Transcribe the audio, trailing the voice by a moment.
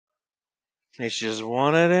It's just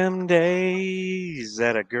one of them days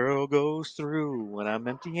that a girl goes through when I'm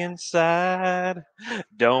empty inside.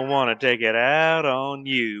 Don't want to take it out on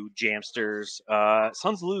you, Jamsters.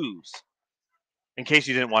 Suns lose. In case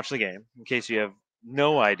you didn't watch the game, in case you have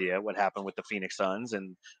no idea what happened with the Phoenix Suns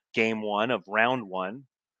in game one of round one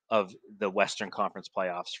of the Western Conference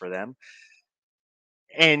playoffs for them.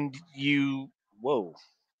 And whoa,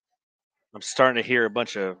 I'm starting to hear a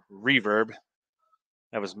bunch of reverb.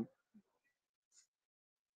 That was,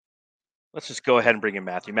 let's just go ahead and bring in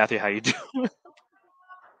Matthew. Matthew, how you doing?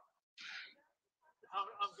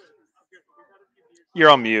 You're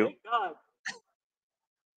on mute.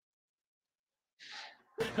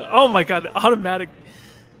 Oh my god, automatic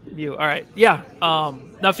mute. All right. Yeah.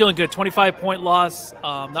 Not feeling good. 25-point loss.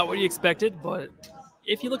 Not what you expected, but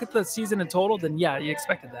if you look at the season in total, then yeah, you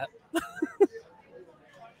expected that.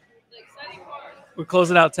 We're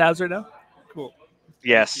closing out tabs right now. Cool.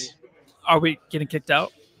 Yes. Are we getting kicked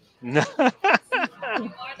out? No.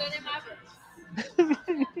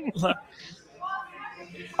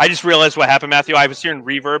 I just realized what happened, Matthew. I was hearing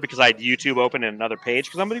reverb because I had YouTube open in another page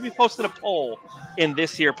because I'm going to be posting a poll in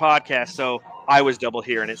this here podcast. So I was double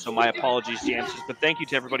hearing it. So my apologies, James. But thank you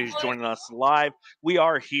to everybody who's joining us live. We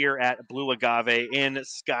are here at Blue Agave in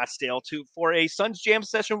Scottsdale for a Suns Jam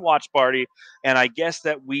Session watch party. And I guess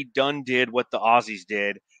that we done did what the Aussies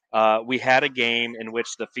did. We had a game in which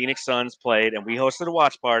the Phoenix Suns played, and we hosted a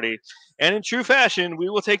watch party. And in true fashion, we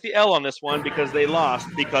will take the L on this one because they lost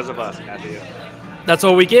because of us, Matthew. That's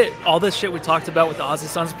what we get. All this shit we talked about with the Aussie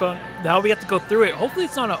Suns phone. Now we have to go through it. Hopefully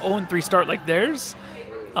it's not an 0-3 start like theirs.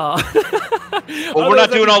 Well, we're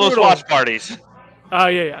not doing all those watch parties. Oh,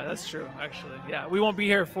 yeah, that's true, actually. Yeah, we won't be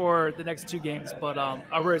here for the next two games, but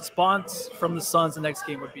a response from the Suns the next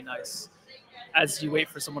game would be nice as you wait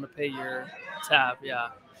for someone to pay your tab, yeah.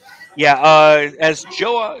 Yeah, as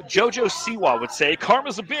Jojo Siwa would say,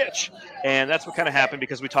 karma's a bitch. And that's what kind of happened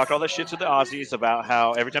because we talked all that shit to the Aussies about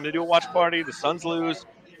how every time they do a watch party, the Suns lose.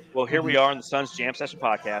 Well, here we are in the Suns Jam Session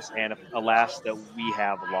podcast, and alas, that we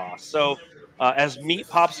have lost. So, as Meat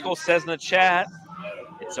Popsicle says in the chat,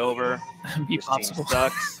 it's over. Meat Popsicle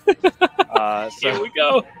sucks. Here we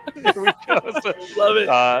go. Here we go. So, love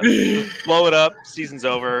it. Blow it up. Season's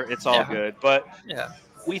over. It's all good. But yeah.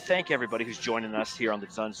 We thank everybody who's joining us here on the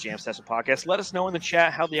Suns Jam Session podcast. Let us know in the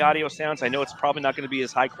chat how the audio sounds. I know it's probably not going to be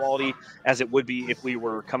as high quality as it would be if we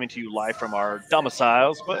were coming to you live from our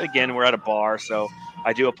domiciles. But again, we're at a bar, so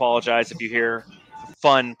I do apologize if you hear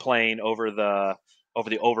fun playing over the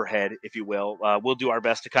overhead, if you will. We'll do our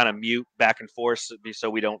best to kind of mute back and forth so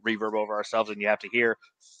we don't reverb over ourselves and you have to hear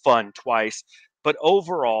fun twice. But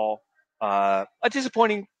overall, a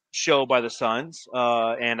disappointing show by the Suns,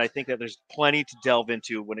 and I think that there's plenty to delve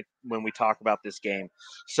into when we talk about this game.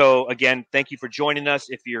 So again, thank you for joining us.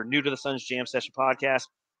 If you're new to the Suns Jam Session podcast,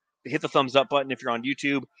 hit the thumbs up button. If you're on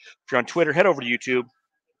YouTube, if you're on Twitter, head over to YouTube.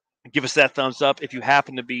 Give us that thumbs up. If you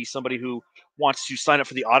happen to be somebody who wants to sign up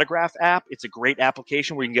for the Autograph app, it's a great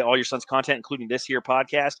application where you can get all your Suns content, including this here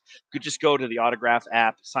podcast. You could just go to the Autograph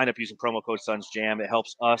app, sign up using promo code SunsJam. It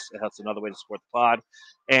helps us. It helps another way to support the pod.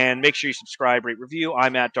 And make sure you subscribe, rate, review.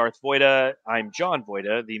 I'm at Darth Voida. I'm John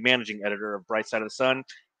Voida, the managing editor of Bright Side of the Sun.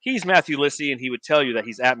 He's Matthew Lissy, and he would tell you that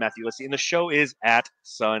he's at Matthew Lissy. And the show is at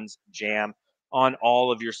Suns Jam on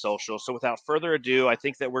all of your socials. So without further ado, I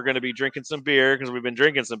think that we're going to be drinking some beer because we've been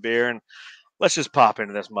drinking some beer, and let's just pop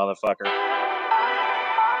into this motherfucker.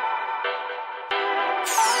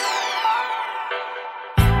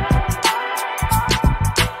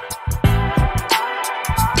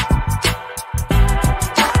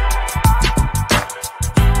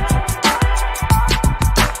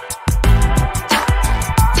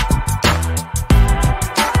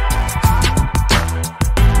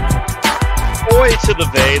 To the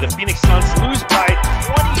Bay, the Phoenix Suns lose by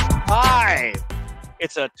 25.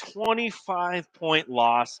 It's a 25-point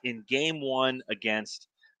loss in game one against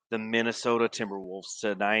the Minnesota Timberwolves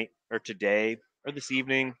tonight or today or this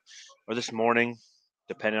evening or this morning,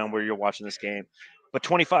 depending on where you're watching this game. But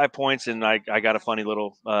 25 points, and I got a funny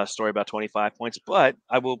little story about 25 points, but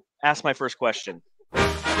I will ask my first question.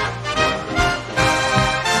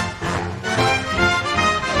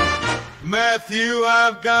 Matthew,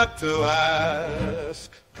 I've got to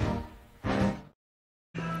ask.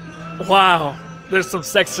 Wow, there's some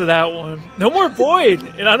sex to that one. No more Boyd,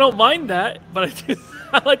 and I don't mind that, but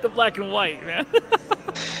I like the black and white, man.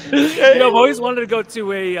 I've always wanted to go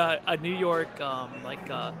to a New York,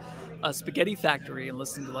 a spaghetti factory and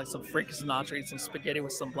listen to like some Frank Sinatra and some spaghetti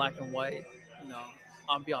with some black and white,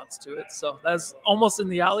 ambiance to it. So that's almost in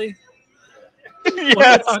the alley. What am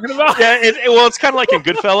I talking about? Yeah, well, it's kind of like in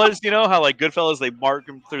Goodfellas, you know how like Goodfellas they mark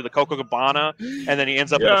him through the Coca Cabana, and then he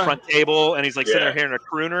ends up in the front table, and he's like sitting there hearing a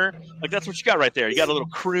crooner. Like that's what you got right there. You got a little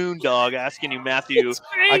croon dog asking you, Matthew.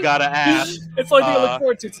 I gotta ask. It's the only thing I look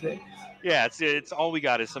forward to today. Yeah, it's all we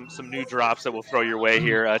got is some new drops that we'll throw your way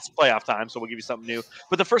here. It's playoff time, so we'll give you something new.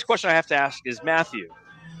 But the first question I have to ask is Matthew.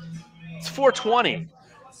 It's 420.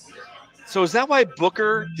 So is that why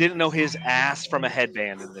Booker didn't know his ass from a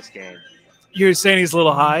headband in this game? You're saying he's a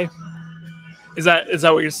little high? Is that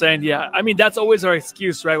what you're saying? Yeah. I mean, that's always our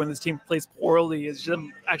excuse, right? When this team plays poorly, is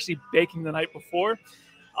them actually baking the night before.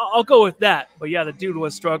 I'll go with that. But yeah, the dude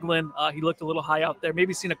was struggling. He looked a little high out there.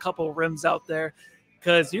 Maybe seen a couple of rims out there,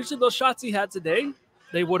 because usually those shots he had today,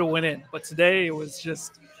 they would have went in. But today it was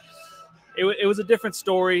just. It was a different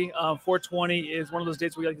story. 420 is one of those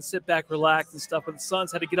days where you like to sit back, relax, and stuff. But the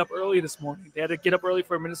Suns had to get up early this morning. They had to get up early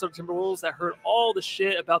for Minnesota Timberwolves that heard all the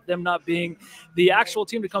shit about them not being the actual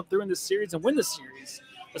team to come through in this series and win the series.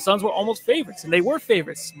 The Suns were almost favorites, and they were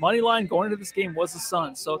favorites. Money line going into this game was the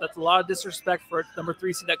Suns. So that's a lot of disrespect for a number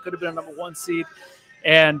 3 seed that could have been a number 1 seed.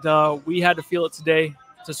 And we had to feel it today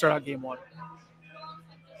to start out game 1.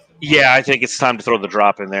 Yeah, I think it's time to throw the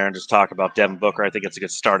drop in there and just talk about Devin Booker. I think it's a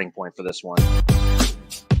good starting point for this one.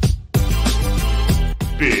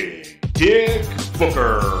 Big Dick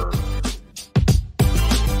Booker.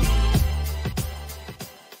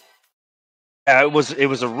 It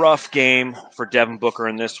was a rough game for Devin Booker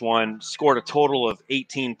in this one. Scored a total of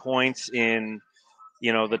 18 points in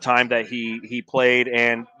the time that he played,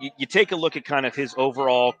 and you take a look at kind of his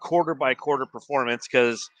overall quarter by quarter performance,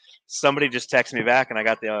 because somebody just texted me back and I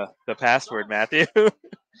got the password, Matthew.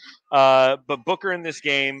 But Booker in this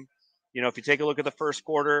game, if you take a look at the first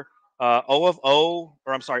quarter, 2 of 5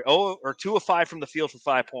 from the field for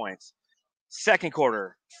 5 points. Second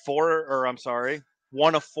quarter,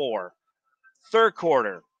 1 of 4. Third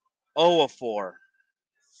quarter, 0 of 4.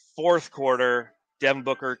 Fourth quarter, Devin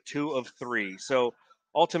Booker 2 of 3. So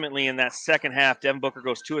ultimately in that second half, Devin Booker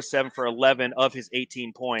goes 2 of 7 for 11 of his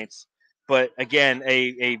 18 points. But again,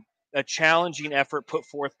 a challenging effort put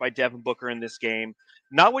forth by Devin Booker in this game.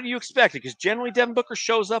 Not what you expected, because generally Devin Booker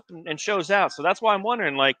shows up and shows out. So that's why I'm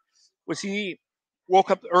wondering, was he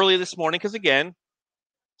woke up early this morning? Because again,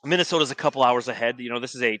 Minnesota's a couple hours ahead.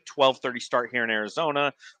 This is a 12:30 start here in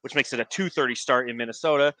Arizona, which makes it a 2:30 start in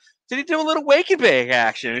Minnesota. Did he do a little wake and bake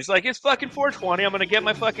action? He's like, it's fucking 420. I'm going to get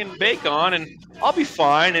my fucking bake on and I'll be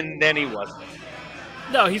fine. And then he wasn't.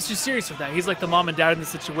 No, he's just serious with that. He's like the mom and dad in the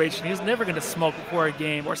situation. He's never going to smoke before a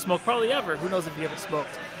game, or smoke probably ever. Who knows if he ever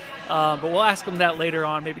smoked. But we'll ask him that later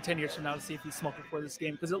on, maybe 10 years from now, to see if he smoked before this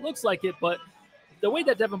game, because it looks like it. But the way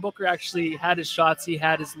that Devin Booker actually had his shots, he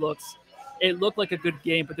had his looks, it looked like a good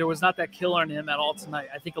game, but there was not that killer on him at all tonight.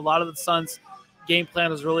 I think a lot of the Suns' game plan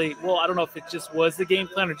was really, I don't know if it just was the game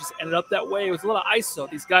plan or just ended up that way. It was a lot of ISO.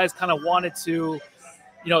 These guys kind of wanted to,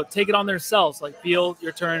 take it on themselves. Like, Beal,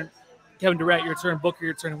 your turn. Kevin Durant, your turn. Booker,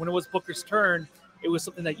 your turn. When it was Booker's turn, it was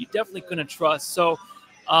something that you definitely couldn't trust. So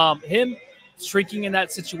him shrinking in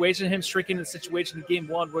that situation, in game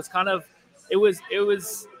 1 was kind of, it was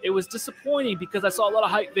disappointing, because I saw a lot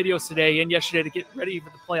of hype videos today and yesterday to get ready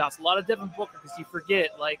for the playoffs. A lot of Devin Booker, because you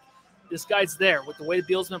forget, this guy's there. With the way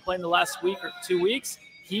Beal's been playing the last week or 2 weeks,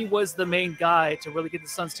 he was the main guy to really get the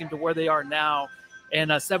Suns team to where they are now,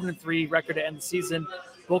 and a 7-3 record to end the season.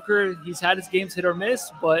 Booker, he's had his games hit or miss,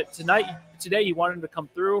 but today you wanted him to come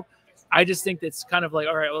through. I just think it's kind of like,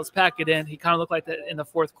 all right, well, let's pack it in. He kind of looked like that in the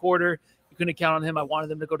fourth quarter. You couldn't count on him. I wanted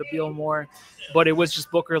them to go to Beal more, but it was just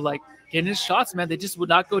Booker getting his shots, man. They just would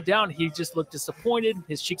not go down. He just looked disappointed.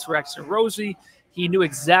 His cheeks were extra rosy. He knew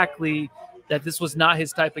exactly that this was not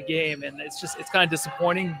his type of game, and it's kind of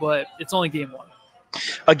disappointing, but it's only game 1.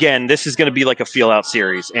 Again, this is going to be like a feel-out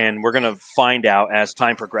series, and we're going to find out as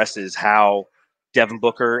time progresses how Devin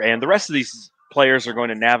Booker and the rest of these players are going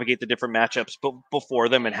to navigate the different matchups before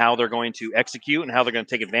them, and how they're going to execute and how they're going to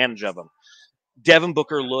take advantage of them. Devin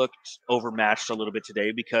Booker looked overmatched a little bit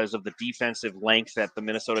today because of the defensive length that the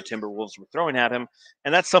Minnesota Timberwolves were throwing at him,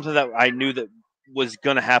 and that's something that I knew that was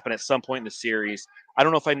going to happen at some point in the series. I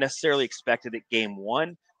don't know if I necessarily expected it game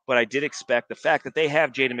 1, but I did expect the fact that they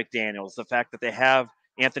have Jaden McDaniels, the fact that they have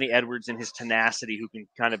Anthony Edwards and his tenacity, who can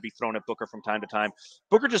kind of be thrown at Booker from time to time.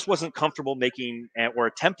 Booker just wasn't comfortable making or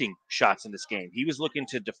attempting shots in this game. He was looking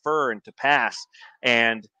to defer and to pass.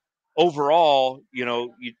 And overall,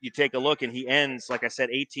 you take a look and he ends, like I said,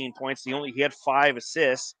 18 points. He had 5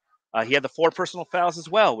 assists. He had the 4 personal fouls as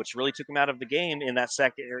well, which really took him out of the game in that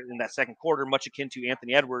second quarter, much akin to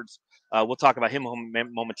Anthony Edwards. We'll talk about him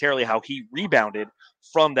momentarily, how he rebounded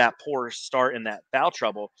from that poor start and that foul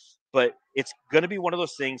trouble. But it's going to be one of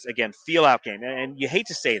those things, again, feel-out game. And you hate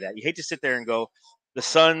to say that. You hate to sit there and go, the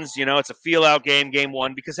Suns, it's a feel-out game, game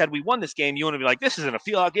one, because had we won this game, you want to be like, this isn't a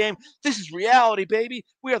feel-out game. This is reality, baby.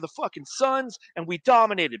 We are the fucking Suns, and we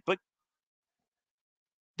dominated. But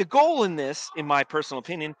the goal in this, in my personal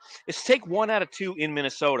opinion, is to take 1 out of 2 in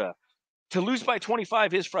Minnesota. To lose by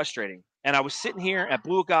 25 is frustrating. And I was sitting here at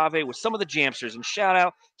Blue Agave with some of the Jamsters, and shout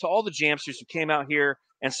out to all the Jamsters who came out here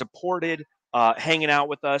and supported, hanging out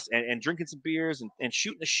with us and drinking some beers and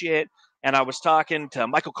shooting the shit. And I was talking to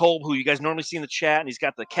Michael Kolb, who you guys normally see in the chat, and he's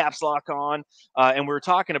got the caps lock on. And we were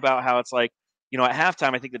talking about how it's like, at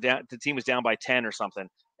halftime, I think the team was down by 10 or something.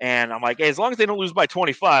 And I'm like, hey, as long as they don't lose by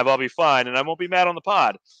 25, I'll be fine, and I won't be mad on the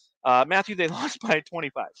pod. Matthew, they lost by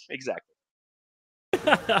 25. Exactly.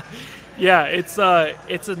 Yeah, it's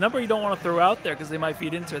a number you don't want to throw out there because they might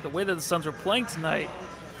feed into it. The way that the Suns were playing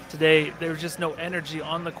today, there was just no energy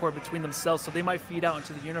on the court between themselves, so they might feed out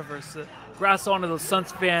into the universe. Grass onto those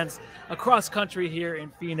Suns fans across country here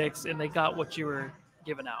in Phoenix, and they got what you were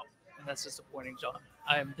giving out, and that's disappointing, John.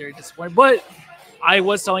 I am very disappointed, but I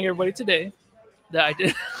was telling everybody today that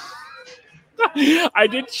I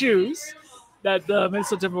did choose that the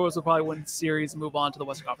Minnesota Timberwolves will probably win the series and move on to the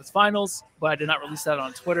Western Conference Finals, but I did not release that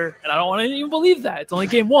on Twitter, and I don't want to even believe that. It's only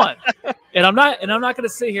game one. And I'm not going to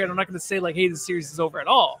sit here and I'm not going to say like, hey, the series is over at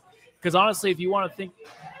all. Because honestly, if you want to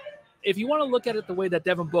look at it the way that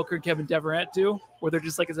Devin Booker and Kevin Durant do, where they're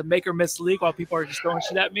just like, it's a make or miss league while people are just throwing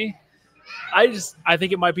shit at me, I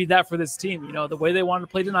think it might be that for this team. The way they wanted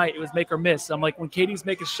to play tonight, it was make or miss. I'm like, when KD's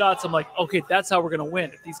making shots, I'm like, okay, that's how we're going to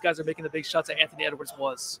win. If these guys are making the big shots that Anthony Edwards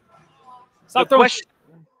was.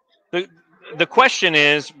 The question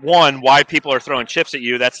is, one, why people are throwing chips at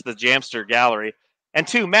you. That's the Jamster gallery. And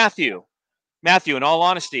two, Matthew, in all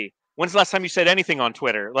honesty, when's the last time you said anything on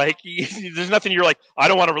Twitter? Like, there's nothing you're like, I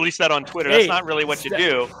don't want to release that on Twitter. That's not really what you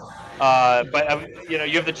do. But you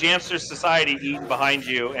have the Jamster Society eating behind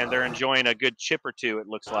you, and they're enjoying a good chip or two, it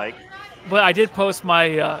looks like. But I did post my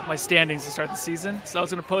my standings to start the season, so I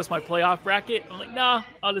was going to post my playoff bracket. I'm like, nah,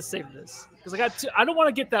 I'll just save this because I don't want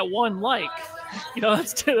to get that one like.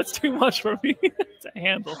 That's too much for me to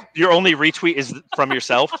handle. Your only retweet is from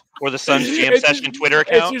yourself or the Suns Jam Session Twitter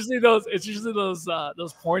account. It's usually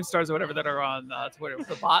those porn stars or whatever that are on Twitter with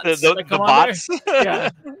the bots. The bots. Yeah.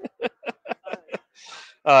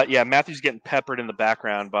 Yeah, Matthew's getting peppered in the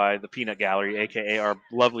background by the Peanut Gallery, a.k.a. our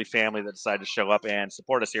lovely family that decided to show up and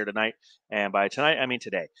support us here tonight. And by tonight, I mean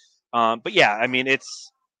today. But yeah, I mean,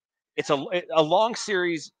 it's a long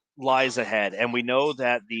series lies ahead. And we know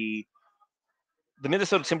that the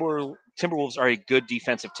Minnesota Timberwolves are a good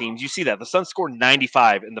defensive team. You see that. The Suns scored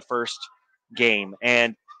 95 in the first game.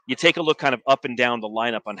 And you take a look kind of up and down the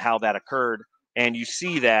lineup on how that occurred. And you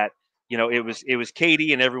see that, it was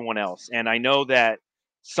KD and everyone else. And I know that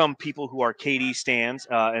some people who are KD stans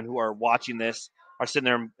and who are watching this are sitting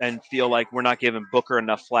there and feel like we're not giving Booker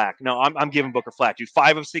enough flack. No, I'm giving Booker flack. Dude,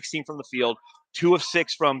 5 of 16 from the field, 2 of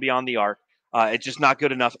 6 from beyond the arc. It's just not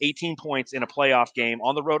good enough. 18 points in a playoff game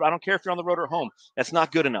on the road. I don't care if you're on the road or home. That's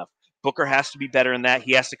not good enough. Booker has to be better than that.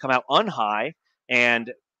 He has to come out high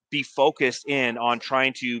and be focused in on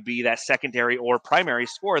trying to be that secondary or primary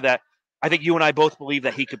scorer that I think you and I both believe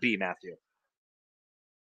that he could be, Matthew.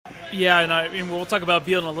 Yeah, and I mean, we'll talk about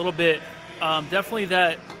Beal in a little bit. Definitely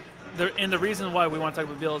that, and the reason why we want to talk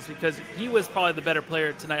about Beal is because he was probably the better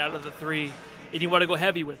player tonight out of the three, and you want to go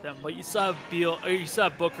heavy with them. But you still have Beal, or you still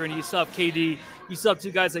have Booker, and you still have KD. You still have two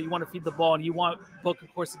guys that you want to feed the ball, and you want Booker,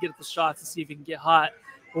 of course, to get at the shots and see if he can get hot.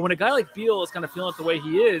 But when a guy like Beal is kind of feeling it the way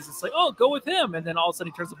he is, it's like, oh, go with him, and then all of a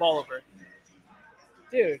sudden he turns the ball over.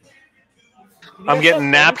 Dude. I'm getting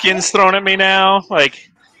napkins thrown at me now. Like,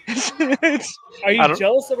 are you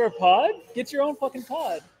jealous of our pod? Get your own fucking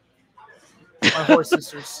pod. Our horse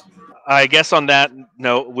sisters. I guess on that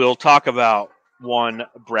note, we'll talk about one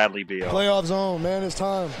Bradley Beal. Playoff zone, man. It's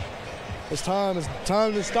time. It's time. It's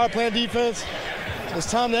time to start playing defense.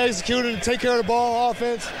 It's time to execute it and take care of the ball,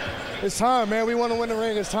 offense. It's time, man. We want to win the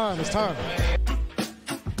ring. It's time. It's time.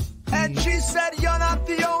 And she said, you're not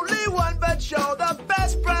the only one, but you're the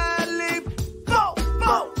best, Bradley. Go,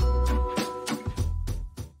 go.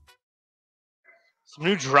 Some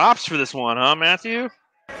new drops for this one, huh, Matthew?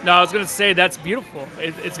 No, I was going to say that's beautiful.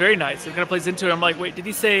 It's very nice. It kind of plays into it. I'm like, wait, did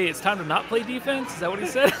he say it's time to not play defense? Is that what he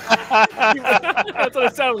said? That's what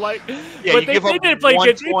it sounded like. Yeah, but they did play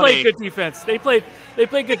good. They played good defense. They played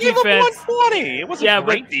good defense. 120. It wasn't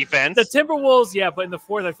great defense. The Timberwolves, but in the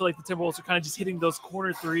fourth, I feel like the Timberwolves are kind of just hitting those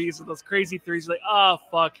corner threes or those crazy threes. Like, oh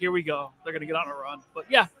fuck, here we go. They're gonna get on a run. But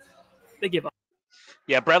yeah, they give up.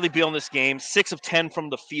 Yeah, Bradley Beal in this game, 6 of 10 from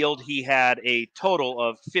the field. He had a total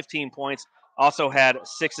of 15 points, Also had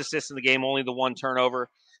 6 assists in the game, only the 1 turnover,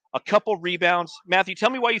 a couple rebounds. Matthew, tell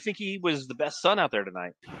me why you think he was the best Sun out there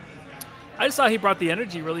tonight. I just thought he brought the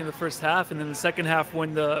energy really in the first half, and then the second half,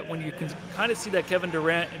 when you can kind of see that Kevin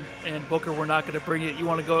Durant and Booker were not going to bring it, you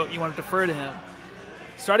want to defer to him.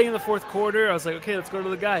 Starting in the fourth quarter, I was like, okay, let's go to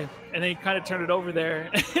the guy, and then he kind of turned it over there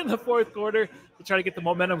in the fourth quarter to try to get the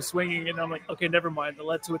momentum swinging, and I'm like, okay, never mind. It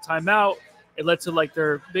led to a timeout. It led to like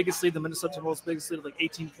their biggest lead, the Minnesota Timberwolves' biggest lead, of like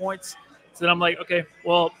 18 points. So then I'm like, okay,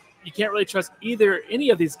 well, you can't really trust any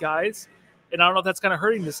of these guys. And I don't know if that's kind of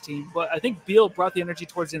hurting this team, but I think Beal brought the energy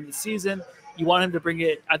towards the end of the season. You want him to bring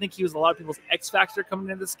it. I think he was a lot of people's X factor coming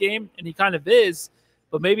into this game, and he kind of is.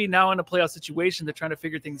 But maybe now in a playoff situation, they're trying to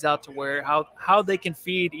figure things out to where how they can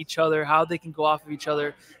feed each other, how they can go off of each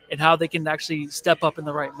other, and how they can actually step up in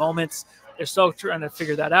the right moments. They're still trying to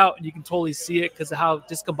figure that out, and you can totally see it because of how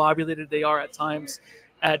discombobulated they are at times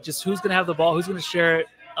at just who's going to have the ball, who's going to share it,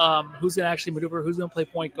 who's going to actually maneuver, who's going to play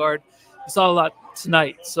point guard. We saw a lot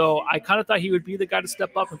tonight. So I kind of thought he would be the guy to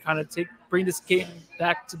step up and kind of bring this game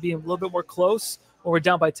back to being a little bit more close when we're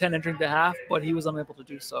down by 10 entering the half, but he was unable to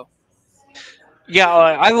do so. Yeah,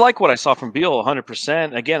 I like what I saw from Beal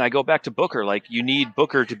 100%. Again, I go back to Booker. Like, you need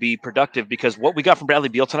Booker to be productive because what we got from Bradley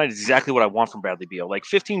Beal tonight is exactly what I want from Bradley Beal. Like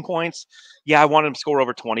 15 points. Yeah, I want him to score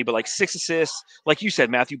over 20, but like 6 assists. Like you said,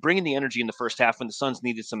 Matthew, bringing the energy in the first half when the Suns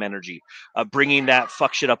needed some energy, bringing that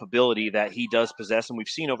fuck shit up ability that he does possess, and we've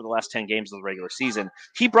seen over the last 10 games of the regular season.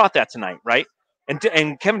 He brought that tonight, right?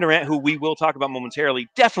 And Kevin Durant, who we will talk about momentarily,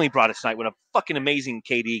 definitely brought it tonight with a fucking amazing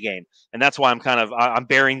KD game. And that's why I'm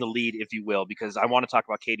bearing the lead, if you will, because I want to talk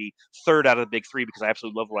about KD third out of the big three because I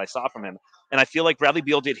absolutely love what I saw from him. And I feel like Bradley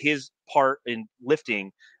Beal did his part in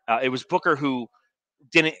lifting. It was Booker who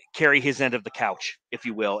didn't carry his end of the couch, if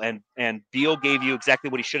you will. And Beal gave you exactly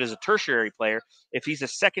what he should as a tertiary player. If he's a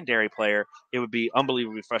secondary player, it would be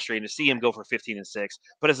unbelievably frustrating to see him go for 15 and 6.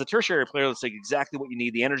 But as a tertiary player, it's like exactly what you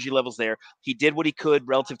need. The energy level's there. He did what he could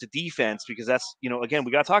relative to defense because that's, again,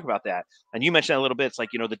 we got to talk about that. And you mentioned that a little bit. It's like,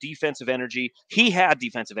 the defensive energy. He had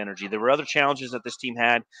defensive energy. There were other challenges that this team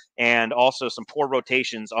had and also some poor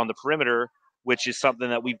rotations on the perimeter, which is something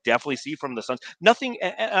that we definitely see from the Suns. Nothing,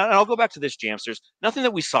 and I'll go back to this, Jamsters. Nothing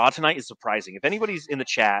that we saw tonight is surprising. If anybody's in the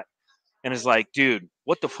chat and is like, dude,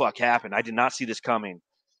 what the fuck happened? I did not see this coming.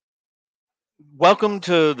 Welcome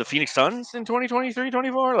to the Phoenix Suns in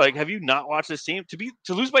 2023-24. Like, have you not watched this team?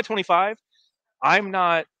 To lose by 25, I'm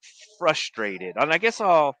not frustrated. And I guess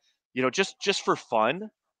I'll, just for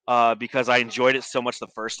fun, because I enjoyed it so much the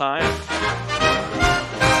first time.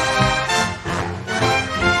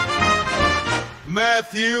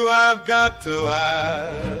 Matthew, I've got to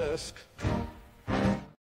ask.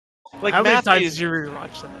 Like, How many times did you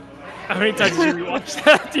rewatch that? How many times did you rewatch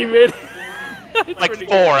that, teammate? Like 4.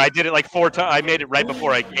 I did it like 4 times. I made it right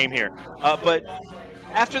before I came here. But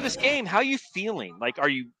after this game, how are you feeling? Like, are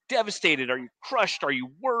you devastated? Are you crushed? Are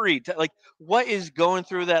you worried? Like, what is going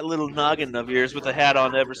through that little noggin of yours with the hat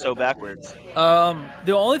on ever so backwards?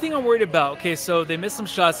 The only thing I'm worried about, okay, so they missed some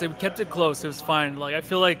shots. They kept it close. It was fine. Like, I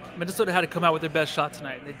feel like Minnesota had to come out with their best shot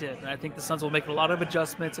tonight, and they did. And I think the Suns will make a lot of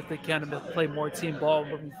adjustments if they can to play more team ball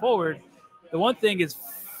moving forward. The one thing is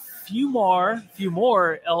few more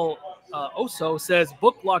El Oso says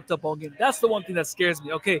Book locked up all game. That's the one thing that scares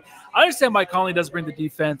me. Okay, I understand Mike Conley does bring the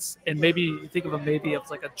defense, and maybe you think of him maybe as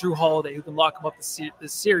like a Drew Holiday who can lock him up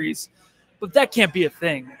this series, but that can't be a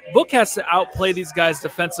thing. Book has to outplay these guys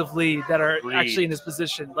defensively that are actually in his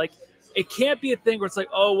position. Like, it can't be a thing where it's like,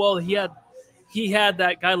 oh well, he had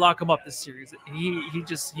that guy lock him up this series.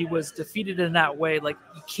 He was defeated in that way. Like,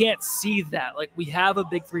 you can't see that. Like, we have a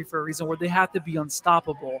big three for a reason where they have to be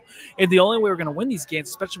unstoppable. And the only way we're going to win these games,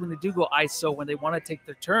 especially when they do go ISO, when they want to take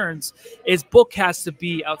their turns, is Book has to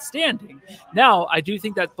be outstanding. Now, I do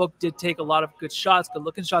think that Book did take a lot of good shots, good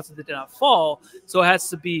looking shots that did not fall. So it has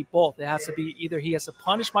to be both. It has to be either he has to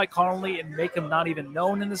punish Mike Conley and make him not even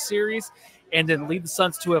known in the series and then lead the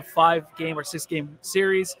Suns to a 5-game or 6-game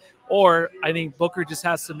series, or I think Booker just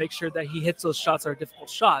has to make sure that he hits those shots that are difficult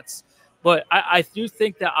shots. But I do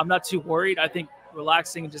think that I'm not too worried. I think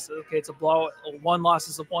relaxing and just, okay, it's a blowout. One loss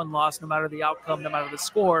is a one loss, no matter the outcome, no matter the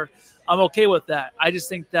score. I'm okay with that. I just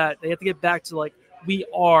think that they have to get back to, like, we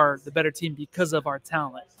are the better team because of our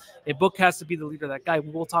talent. And Book has to be the leader of that guy.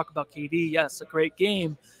 We will talk about KD. Yes, a great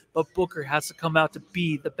game. But Booker has to come out to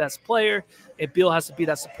be the best player, and Beal has to be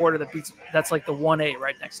that supporter that's like the 1A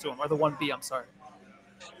right next to him, or the 1B, I'm sorry.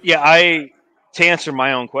 Yeah, to answer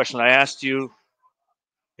my own question, I asked you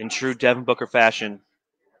in true Devin Booker fashion,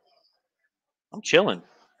 I'm chilling.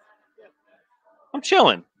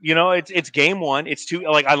 It's game one. It's too,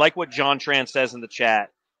 like, I like what John Tran says in the chat.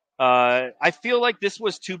 I feel like this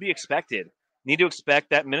was to be expected. need to expect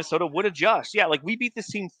that Minnesota would adjust. Yeah, like we beat this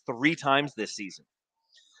team 3 times this season.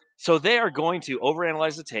 So they are going to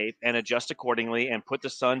overanalyze the tape and adjust accordingly and put the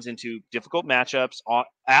Suns into difficult matchups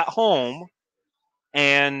at home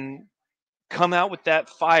and come out with that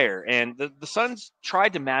fire. And the Suns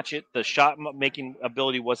tried to match it. The shot making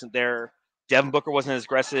ability wasn't there. Devin Booker wasn't as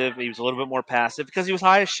aggressive. He was a little bit more passive because he was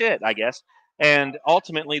high as shit, I guess. And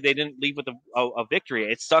ultimately, they didn't leave with a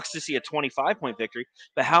victory. It sucks to see a 25-point victory,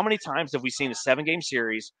 but how many times have we seen a 7-game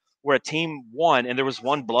series where a team won and there was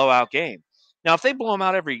one blowout game? Now, if they blow them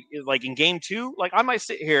out like in game 2, like I might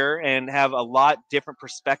sit here and have a lot different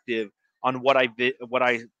perspective on what I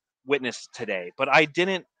witnessed today, but I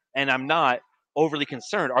didn't, and I'm not overly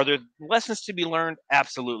concerned. Are there lessons to be learned?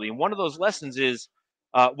 Absolutely. And one of those lessons is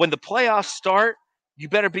when the playoffs start, you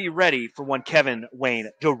better be ready for one Kevin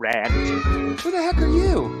Wayne Durant. Who the heck are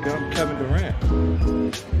you? I'm Kevin Durant.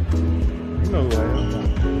 You know who I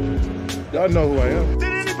am. Y'all know who I am.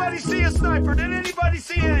 Did anybody see a sniper? Did anybody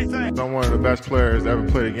see anything? I'm one of the best players to ever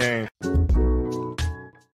play the game.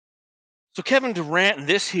 So Kevin Durant in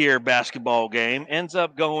this here basketball game ends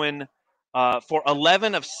up going for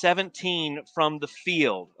 11 of 17 from the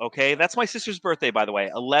field. Okay, that's my sister's birthday, by the way.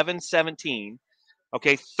 11-17.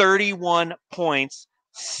 Okay, 31 points,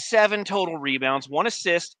 7 total rebounds, 1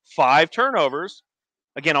 assist, 5 turnovers.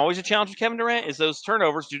 Again, always a challenge with Kevin Durant is those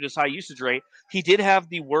turnovers due to his high usage rate. He did have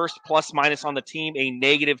the worst plus-minus on the team, a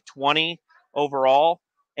 -20 overall.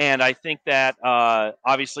 And I think that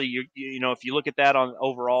obviously, you know, if you look at that on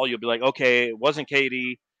overall, you'll be like, okay, it wasn't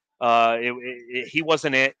KD. He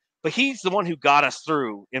wasn't it. But he's the one who got us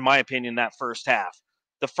through, in my opinion, that first half.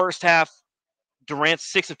 The first half, Durant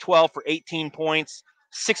 6 of 12 for 18 points,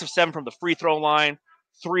 6 of 7 from the free throw line,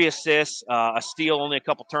 3 assists, a steal, only a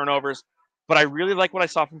couple turnovers. But I really like what I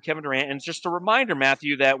saw from Kevin Durant. And it's just a reminder,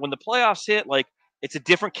 Matthew, that when the playoffs hit, like, it's a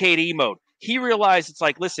different KD mode. He realized it's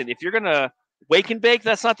like, listen, if you're going to wake and bake,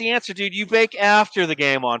 that's not the answer, dude. You bake after the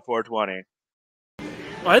game on 420.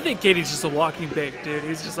 Well, I think KD's just a walking bake, dude.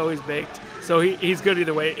 He's just always baked. So he's good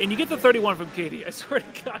either way. And you get the 31 from KD. I swear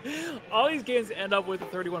to God. All these games end up with a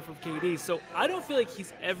 31 from KD. So I don't feel like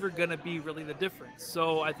he's ever going to be really the difference.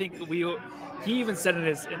 So I think he even said in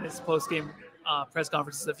his post-game press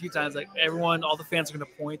conferences a few times, like all the fans are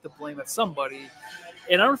going to point the blame at somebody.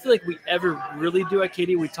 And I don't feel like we ever really do at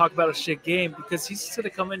KD. We talk about a shit game because he's just going to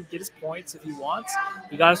come in and get his points if he wants.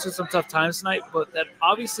 He got us through some tough times tonight, but that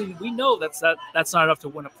obviously we know that's not enough to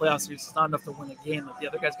win a playoff series. It's not enough to win a game. Like the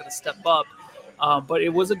other guy's going to step up. But it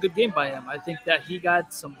was a good game by him. I think that he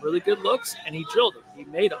got some really good looks and he drilled them. He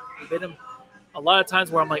made them. He made them a lot of times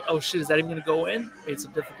where I'm like, oh shit, is that even going to go in? Made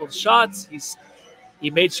some difficult shots. He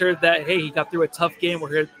made sure that, hey, he got through a tough game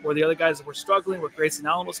where the other guys were struggling, where Grayson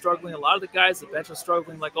Allen was struggling. A lot of the guys, the bench was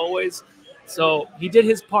struggling like always. So he did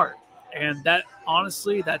his part. And that,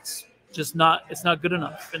 honestly, that's just it's not good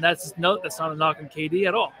enough. And that's not a knock on KD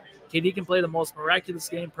at all. KD can play the most miraculous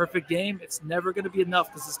game, perfect game. It's never going to be enough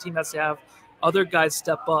because this team has to have other guys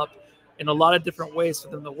step up in a lot of different ways for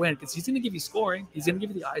them to win because he's going to give you scoring. He's going to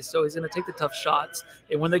give you the ISO. He's going to take the tough shots.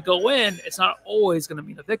 And when they go in, it's not always going to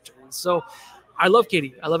mean a victory. So I love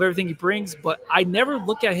KD. I love everything he brings, but I never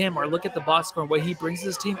look at him or look at the box score and what he brings to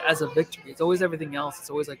his team as a victory. It's always everything else. It's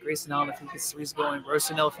always like Grayson Allen if he gets threes going,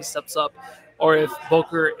 Rosenell if he steps up, or if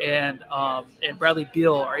Booker and Bradley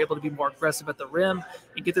Beal are able to be more aggressive at the rim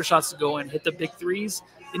and get their shots to go in, hit the big threes,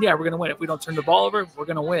 then yeah, we're going to win. If we don't turn the ball over, we're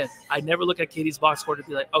going to win. I never look at KD's box score to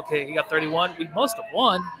be like, okay, he got 31. We must have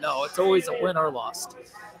won. No, it's always a win or lost.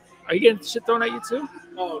 Are you getting shit thrown at you too?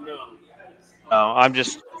 Oh, no. No, I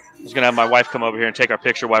was going to have my wife come over here and take our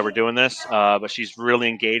picture while we're doing this, but she's really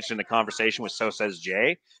engaged in the conversation with So Says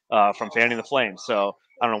Jay from Fanning the Flames. So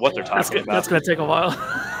I don't know what they're talking about. That's going to take a while.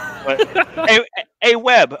 But, hey,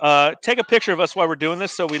 Webb, take a picture of us while we're doing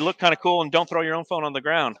this so we look kind of cool and don't throw your own phone on the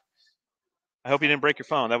ground. I hope you didn't break your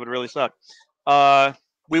phone. That would really suck.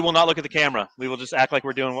 We will not look at the camera. We will just act like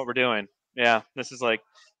we're doing what we're doing. Yeah, this is like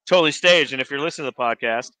totally staged. And if you're listening to the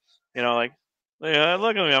podcast, you know, like, yeah,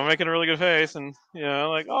 look at me. I'm making a really good face. And, you know,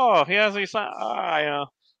 like, oh, he has these. You know,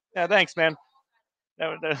 yeah, thanks, man.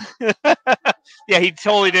 Yeah, he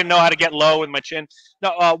totally didn't know how to get low with my chin.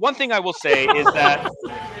 No, one thing I will say is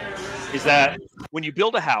that when you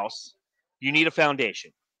build a house, you need a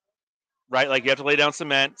foundation, right? Like you have to lay down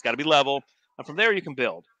cement. It's got to be level. And from there, you can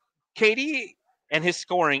build. KD and his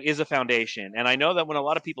scoring is a foundation. And I know that when a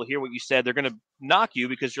lot of people hear what you said, they're going to knock you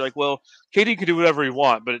because you're like, well, KD can do whatever he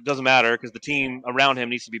wants, but it doesn't matter because the team around him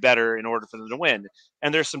needs to be better in order for them to win.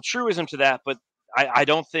 And there's some truism to that, but I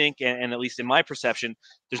don't think, and at least in my perception,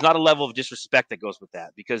 there's not a level of disrespect that goes with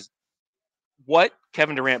that because what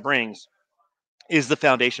Kevin Durant brings is the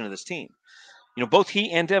foundation of this team. both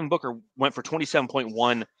he and Devin Booker went for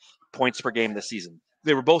 27.1 points per game this season.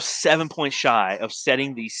 They were both 7 points shy of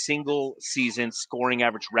setting the single season scoring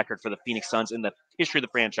average record for the Phoenix Suns in the history of the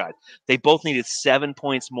franchise. They both needed 7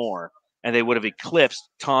 points more, and they would have eclipsed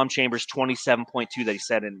Tom Chambers' 27.2 that he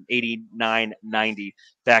set in 89-90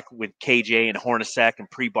 back with KJ and Hornacek and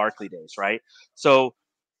pre-Barkley days, right? So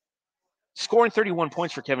scoring 31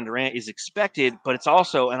 points for Kevin Durant is expected, but it's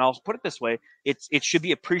also, and I'll put it this way, it should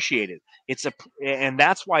be appreciated. And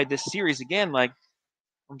that's why this series, again, like,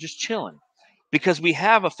 I'm just chilling. Because we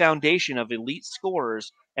have a foundation of elite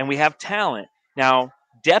scorers and we have talent. Now,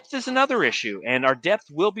 depth is another issue, and our depth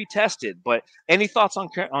will be tested. But any thoughts on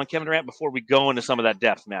Kevin Durant before we go into some of that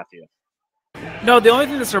depth, Matthew? No, the only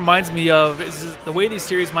thing this reminds me of is the way these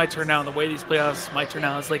series might turn out, the way these playoffs might turn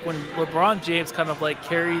out. Is like when LeBron James kind of like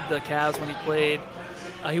carried the Cavs when he played.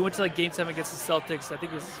 He went to like Game 7 against the Celtics. I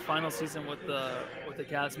think it was his final season with the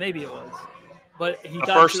Cavs. Maybe it was. But he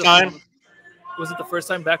got first time. Was it the first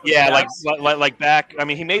time back? Yeah, like back. I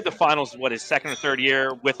mean, he made the finals. What, his second or third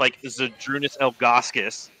year with like Zydrunas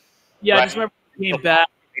Ilgauskas. Yeah, right? I just remember he came back.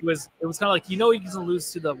 It was kind of like, he's going to lose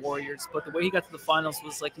to the Warriors, but the way he got to the finals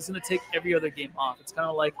was like he's going to take every other game off. It's kind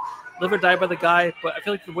of like live or die by the guy. But I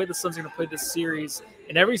feel like the way the Suns are going to play this series,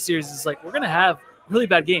 in every series, is like we're going to have really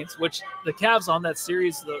bad games. Which the Cavs on that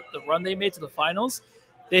series, the run they made to the finals,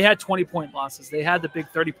 they had 20-point losses. They had the big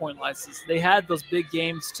 30-point losses. They had those big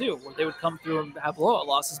games too, where they would come through and have blowout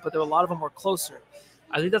losses, but a lot of them were closer.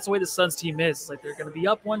 I think that's the way the Suns team is. It's like they're going to be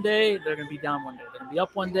up one day, they're going to be down one day. They're going to be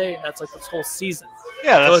up one day, and that's like this whole season.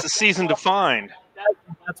 Yeah, that's the season defined.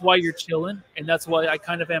 That's why you're chilling, and that's why I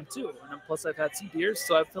kind of am too. And plus, I've had some beers,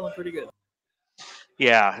 so I'm feeling pretty good.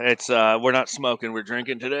 Yeah, it's we're not smoking, we're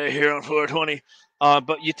drinking today here on 420.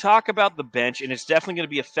 But you talk about the bench, and it's definitely going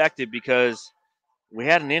to be affected because we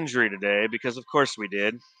had an injury today, because of course we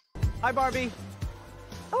did. Hi, Barbie.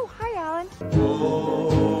 Oh, hi, Alan.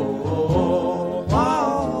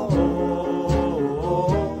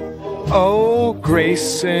 Oh,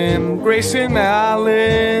 Grayson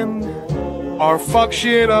Allen, our fuck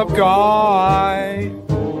shit up guy.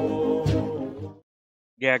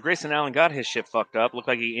 Yeah, Grayson Allen got his shit fucked up. Looked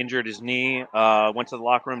like he injured his knee, went to the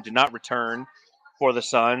locker room, did not return for the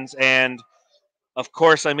Suns. And, of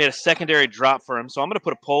course, I made a secondary drop for him. So I'm going to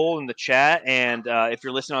put a poll in the chat. And if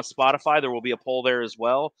you're listening on Spotify, there will be a poll there as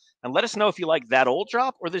well. And let us know if you like that old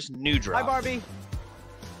drop or this new drop. Hi, Barbie.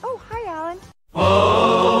 Oh, hi, Alan.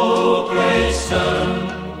 Oh,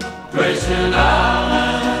 Grayson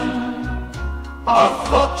Allen, our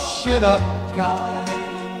fuck shit up guy.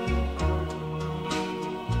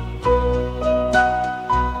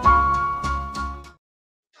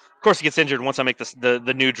 Of course, he gets injured once I make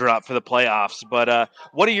the new drop for the playoffs. But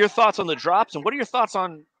what are your thoughts on the drops, and what are your thoughts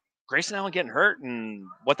on Grayson Allen getting hurt and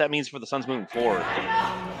what that means for the Suns moving forward?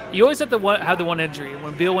 You always have the one injury.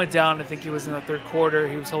 When Beal went down, I think he was in the third quarter.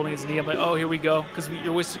 He was holding his knee. I'm like, oh, here we go, because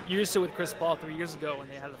you're used to it with Chris Paul 3 years ago when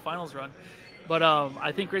they had the finals run. But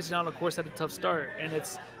I think Grayson Allen, of course, had a tough start, and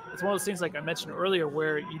it's one of those things, like I mentioned earlier,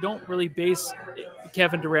 where you don't really base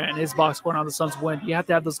Kevin Durant and his box scoring on the Suns win. You have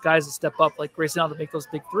to have those guys to step up, like Grayson Allen, to make those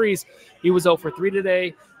big threes. He was 0 for 3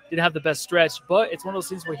 today. Didn't have the best stretch, but it's one of those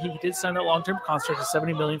things where he did sign that long-term contract of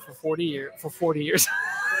 $70 million for 40 years.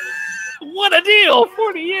 What a deal!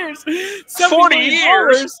 40 years. 40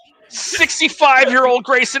 years. 65-year-old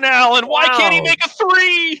Grayson Allen. Why can't he make a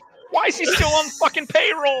three? Why is he still on fucking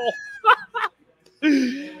payroll?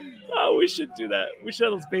 Oh, we should do that. We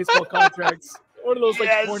should have those baseball contracts. One of those,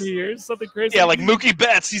 like 20 years, something crazy. Yeah, like Mookie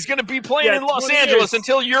Betts. He's going to be playing in Los Angeles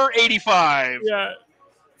until you're 85. Yeah.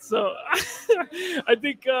 So I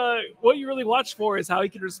think what you really watch for is how he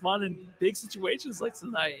can respond in big situations like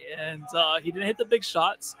tonight. And he didn't hit the big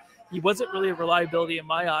shots. He wasn't really a reliability in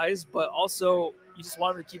my eyes, but also you just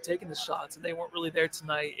want him to keep taking the shots, and they weren't really there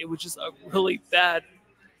tonight. It was just a really bad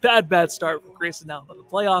start for Grayson Allen. But the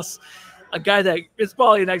playoffs, a guy that is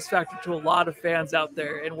probably an X factor to a lot of fans out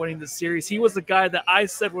there in winning the series. He was the guy that I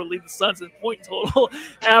said would lead the Suns in point total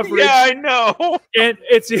average. Yeah, I know. And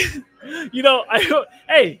it's,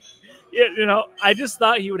 I just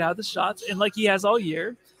thought he would have the shots, and like he has all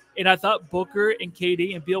year. And I thought Booker and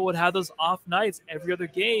KD and Beal would have those off nights every other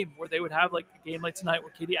game, where they would have like a game like tonight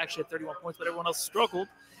where KD actually had 31 points, but everyone else struggled.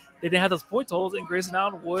 They didn't have those point totals, and Grayson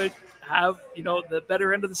Allen would have, the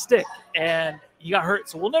better end of the stick. And he got hurt.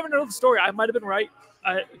 So we'll never know the story. I might have been right.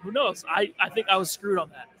 Who knows? I think I was screwed on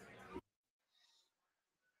that.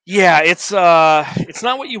 Yeah, it's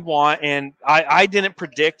not what you want. And I didn't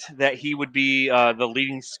predict that he would be the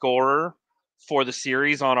leading scorer for the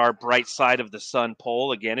series on our Bright Side of the Sun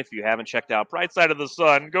poll. Again, if you haven't checked out Bright Side of the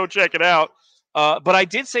Sun, go check it out. But I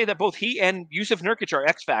did say that both he and Yusuf Nurkic are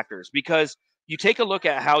X factors, because you take a look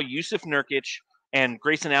at how Yusuf Nurkic and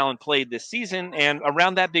Grayson Allen played this season, and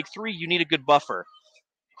around that big three, you need a good buffer.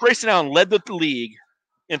 Grayson Allen led the league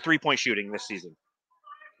in three-point shooting this season.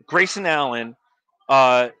 Grayson Allen,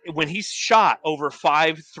 when he shot over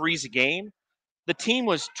 5 threes a game, the team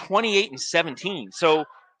was 28-17. So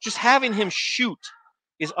just having him shoot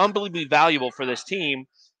is unbelievably valuable for this team.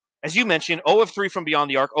 As you mentioned, 0 of 3 from beyond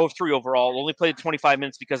the arc, 0 of 3 overall, only played 25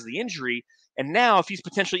 minutes because of the injury. And now, if he's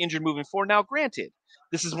potentially injured moving forward, now granted,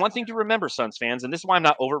 this is one thing to remember, Suns fans, and this is why I'm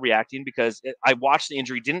not overreacting, because I watched the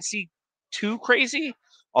injury, didn't see too crazy,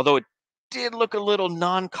 although it did look a little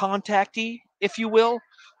non-contact-y, if you will.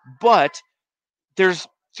 But there's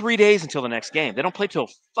 3 days until the next game. They don't play till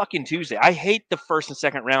fucking Tuesday. I hate the first and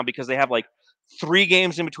second round because they have like 3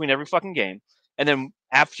 games in between every fucking game. And then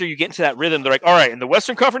after you get into that rhythm, they're like, all right, in the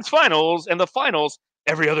Western Conference Finals and the finals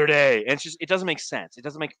every other day. And it doesn't make sense. It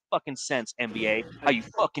doesn't make fucking sense, NBA, how you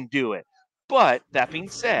fucking do it. But that being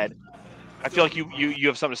said, I feel like you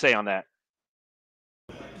have something to say on that.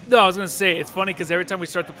 No, I was going to say, it's funny because every time we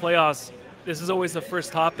start the playoffs, this is always the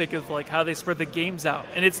first topic of like how they spread the games out.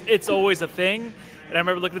 And it's always a thing. And I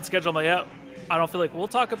remember looking at the schedule, I'm like, yeah, I don't feel like we'll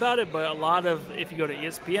talk about it, but a lot of, if you go to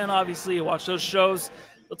ESPN, obviously, you watch those shows,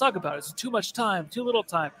 they'll talk about it. It's too much time, too little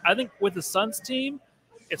time. I think with the Suns team,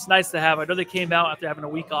 it's nice to have. I know they came out after having a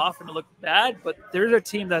week off and it looked bad, but they're a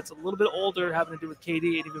team that's a little bit older, having to do with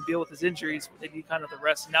KD and even deal with his injuries. They need kind of the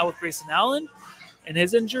rest. And now with Grayson Allen and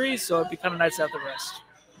his injuries, so it'd be kind of nice to have the rest.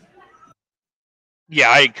 Yeah,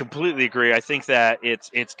 I completely agree. I think that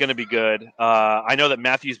it's going to be good. I know that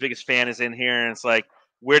Matthew's biggest fan is in here, and it's like,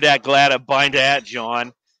 where that glad of bind at,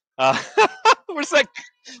 John? Where's that?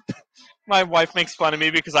 My wife makes fun of me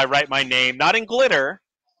because I write my name, not in glitter.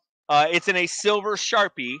 It's in a silver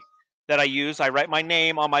Sharpie that I use. I write my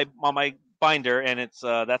name on my binder, and it's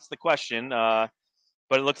that's the question.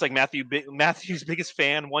 But it looks like Matthew's biggest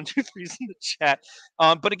fan. 1, 2, 3's in the chat.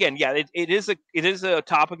 But again, yeah, it is a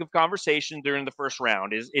topic of conversation during the first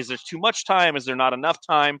round. Is there too much time? Is there not enough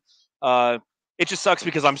time? It just sucks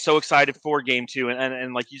because I'm so excited for Game 2,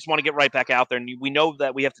 and like you just want to get right back out there. And we know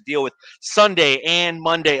that we have to deal with Sunday and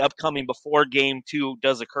Monday upcoming before Game 2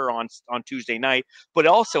 does occur on Tuesday night. But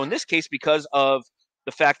also in this case, because of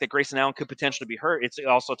the fact that Grayson Allen could potentially be hurt, it's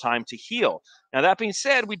also time to heal. Now that being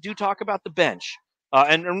said, we do talk about the bench.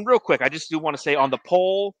 And real quick, I just do want to say on the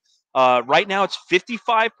poll, right now it's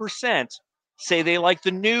 55% say they like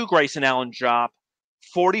the new Grayson Allen drop.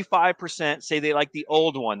 45% say they like the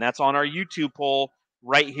old one. That's on our YouTube poll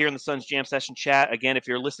right here in the Suns Jam Session chat. Again, if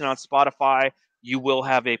you're listening on Spotify, you will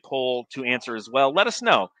have a poll to answer as well. Let us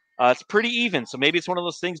know. It's pretty even, so maybe it's one of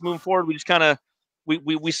those things moving forward. We just kind of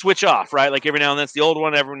we switch off, right? Like every now and then it's the old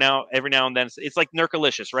one. Every now and then it's like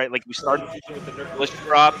Nurkalicious, right? Like we started with the Nurkalicious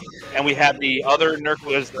drop, and we had the other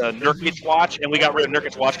Nurkic watch, and we got rid of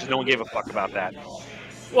Nurkic watch because no one gave a fuck about that.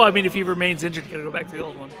 Well, I mean, if he remains injured, you got to go back to the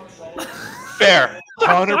old one. Fair,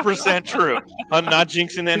 100% true. I'm not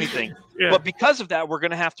jinxing anything, yeah. But because of that, we're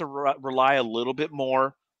going to have to rely a little bit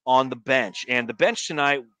more on the bench, and the bench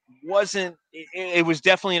tonight wasn't. It was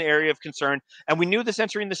definitely an area of concern, and we knew this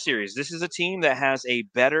entering the series. This is a team that has a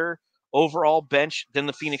better overall bench than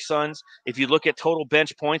the Phoenix Suns. If you look at total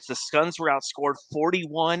bench points, the Suns were outscored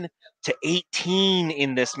 41-18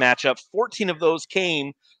 in this matchup. 14 of those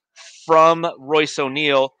came from Royce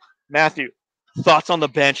O'Neal. Matthew, thoughts on the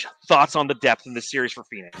bench, thoughts on the depth in the series for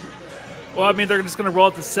Phoenix? Well, I mean, they're just going to roll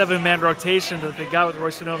out the 7-man rotation that they got with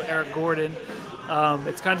Royce O'Neal and Eric Gordon.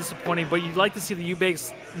 It's kind of disappointing, but you'd like to see the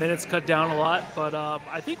Eubanks minutes cut down a lot. But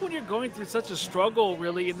I think when you're going through such a struggle,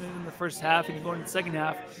 really, in the first half and you're going in the second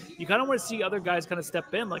half, you kind of want to see other guys kind of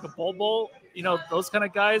step in, like a Bol, those kind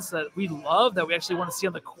of guys that we love, that we actually want to see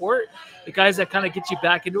on the court, the guys that kind of get you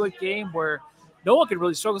back into a game where no one can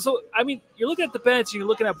really struggle. So, I mean, you're looking at the bench and you're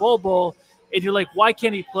looking at Bol, and you're like, why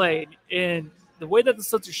can't he play? And the way that the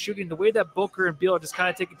Suns are shooting, the way that Booker and Beal are just kind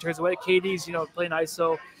of taking turns, the way that KD's, playing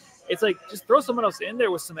ISO, it's like just throw someone else in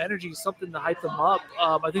there with some energy, something to hype them up.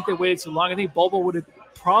 I think they waited too long. I think Bol would have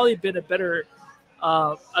probably been a better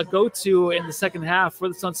a go-to in the second half for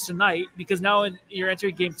the Suns tonight, because now you're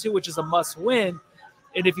entering Game 2, which is a must-win.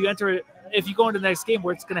 And if you go into the next game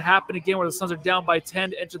where it's going to happen again, where the Suns are down by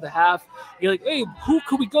 10 to enter the half, you're like, hey, who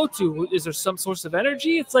could we go to? Is there some source of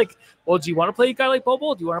energy? It's like, well, do you want to play a guy like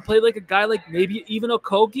Bol? Do you want to play like a guy like maybe even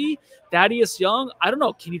Okogie, Thaddeus Young? I don't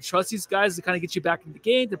know. Can you trust these guys to kind of get you back in the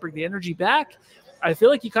game, to bring the energy back? I feel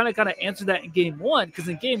like you kind of answered that in Game 1, because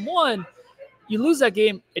in Game 1, you lose that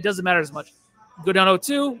game, it doesn't matter as much. Go down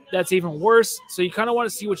 0-2, that's even worse. So you kind of want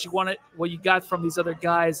to see what you got from these other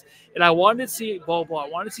guys. And I wanted to see Bobo. I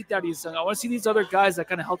wanted to see Thaddeus Young. I want to see these other guys that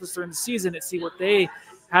kind of helped us during the season and see what they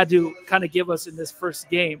had to kind of give us in this first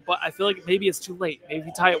game. But I feel like maybe it's too late. Maybe if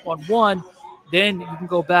you tie it 1-1, then you can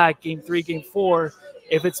go back game 3, game 4.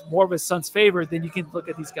 If it's more of a Suns' favor, then you can look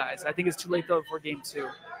at these guys. I think it's too late, though, for game 2.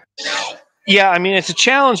 Yeah, I mean, it's a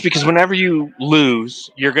challenge because whenever you lose,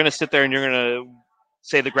 you're going to sit there and you're going to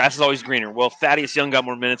say the grass is always greener. Well, if Thaddeus Young got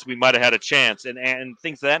more minutes, we might have had a chance, and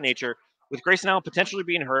things of that nature. With Grayson Allen potentially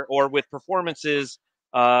being hurt, or with performances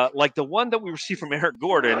like the one that we received from Eric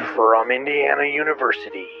Gordon. From Indiana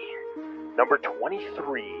University, number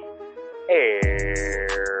 23, Eric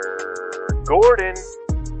Gordon.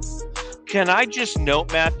 Can I just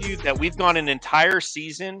note, Matthew, that we've gone an entire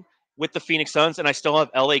season with the Phoenix Suns, and I still have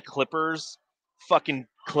LA Clippers fucking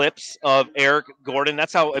clips of Eric Gordon.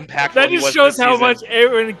 That's how impactful that he was. Just shows how season. much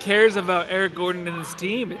everyone cares about Eric Gordon and his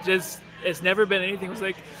team. It's never been anything. It was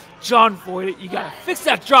like, John Voight, you gotta fix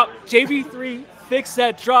that drop. JB3, fix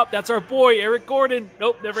that drop. That's our boy, Eric Gordon.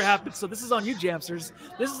 Nope, never happened. So this is on you, Jamsters.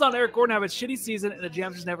 This is on Eric Gordon having a shitty season, and the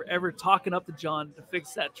Jamsters never ever talking up to John to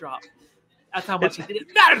fix that drop. That's how much he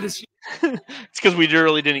didn't matter this year. It's because we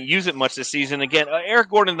really didn't use it much this season. Again, Eric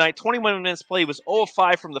Gordon tonight, 21 minutes played, was 0 of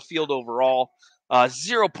 5 from the field overall.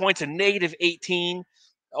 0 points, a negative 18,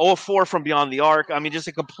 0 of 4 from beyond the arc. I mean, just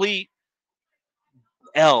a complete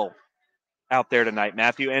L out there tonight,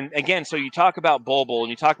 Matthew. And again, so you talk about Bol Bol and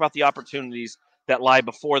you talk about the opportunities that lie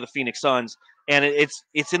before the Phoenix Suns, and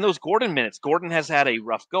it's in those Gordon minutes. Gordon has had a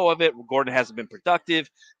rough go of it. Gordon hasn't been productive.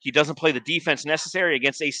 He doesn't play the defense necessary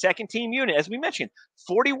against a second-team unit. As we mentioned,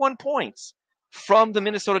 41 points from the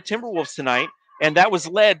Minnesota Timberwolves tonight, and that was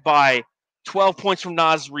led by 12 points from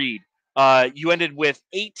Naz Reid. You ended with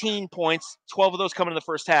 18 points, 12 of those coming in the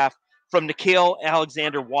first half, from Nickeil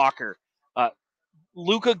Alexander-Walker.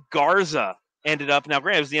 Luka Garza ended up, now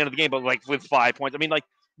granted it was the end of the game, but like with 5 points. I mean, like,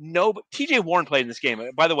 no, but TJ Warren played in this game.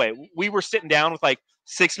 By the way, we were sitting down with like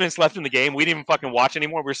 6 minutes left in the game. We didn't even fucking watch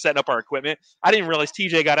anymore. We were setting up our equipment. I didn't realize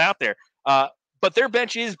TJ got out there. But their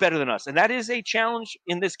bench is better than us. And that is a challenge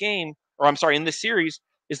in this game, or I'm sorry, in this series,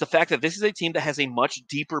 is the fact that this is a team that has a much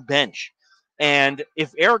deeper bench. And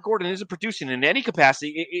if Eric Gordon isn't producing in any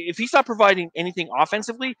capacity, if he's not providing anything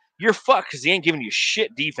offensively, you're fucked because he ain't giving you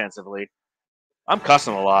shit defensively. I'm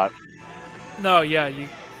cussing a lot. No, yeah,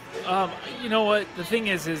 you know what? The thing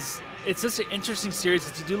is it's just an interesting series.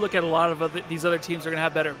 Because you do look at a lot of these other teams are going to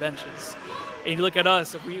have better benches, and you look at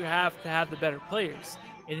us, if we have to have the better players,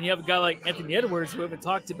 and then you have a guy like Anthony Edwards who we haven't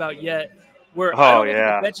talked about yet. Where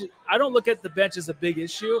I don't look at the bench as a big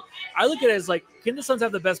issue. I look at it as like, can the Suns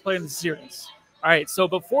have the best player in the series? All right, so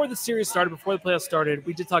before the series started, before the playoffs started,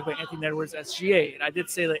 we did talk about Anthony Edwards SGA, and I did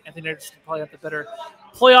say that Anthony Edwards could probably have the better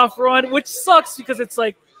playoff run, which sucks because it's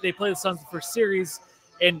like they play the Suns the first series,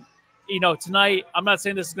 and you know, tonight, I'm not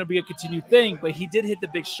saying this is going to be a continued thing, but he did hit the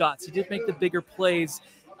big shots. He did make the bigger plays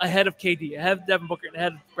ahead of KD, ahead of Devin Booker, and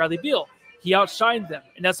ahead of Bradley Beal. He outshined them,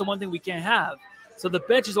 and that's the one thing we can't have. So the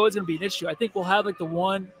bench is always going to be an issue. I think we'll have like the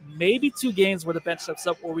 1, maybe 2 games where the bench steps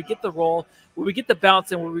up, where we get the roll, where we get the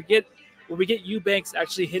bounce, and where we get Eubanks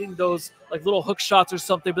actually hitting those like little hook shots or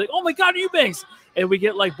something. Be like, oh my God, Eubanks! And we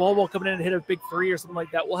get like Bol Bol coming in and hit a big 3 or something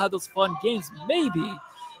like that. We'll have those fun games, maybe.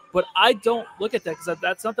 But I don't look at that because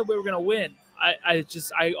that's not the way we're going to win. I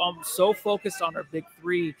am so focused on our big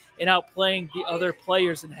 3 and outplaying the other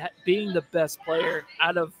players and being the best player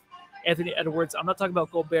out of Anthony Edwards. I'm not talking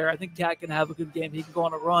about Gobert. I think Cat can have a good game. He can go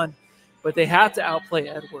on a run, but they have to outplay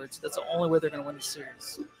Edwards. That's the only way they're going to win the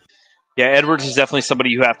series. Yeah, Edwards is definitely somebody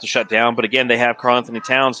you have to shut down. But again, they have Karl-Anthony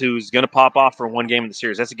Towns, who's going to pop off for one game in the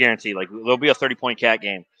series. That's a guarantee. Like, there'll be a 30-point Cat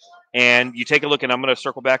game. And you take a look, and I'm going to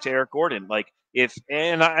circle back to Eric Gordon. Like,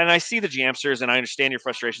 I see the Jamsters, and I understand your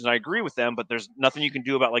frustrations. I agree with them, but there's nothing you can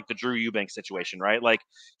do about like the Drew Eubanks situation, right? Like,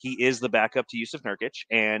 he is the backup to Yusuf Nurkic,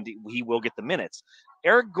 and he will get the minutes.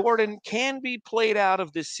 Eric Gordon can be played out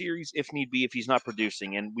of this series if need be, if he's not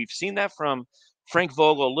producing, and we've seen that from Frank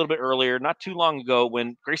Vogel a little bit earlier, not too long ago,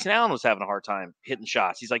 when Grayson Allen was having a hard time hitting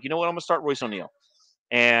shots. He's like, you know what, I'm going to start Royce O'Neal.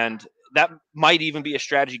 And that might even be a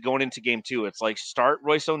strategy going into game 2. It's like, start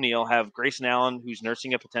Royce O'Neal, have Grayson Allen, who's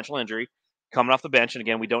nursing a potential injury, coming off the bench. And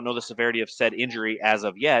again, we don't know the severity of said injury as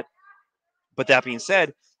of yet. But that being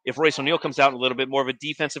said, if Royce O'Neal comes out a little bit more of a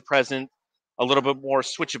defensive presence, a little bit more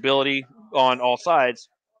switchability on all sides.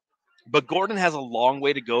 But Gordon has a long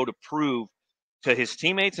way to go to prove to his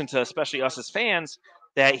teammates and to especially us as fans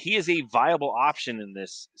that he is a viable option in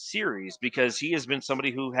this series, because he has been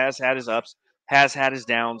somebody who has had his ups, has had his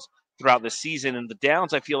downs throughout the season, and the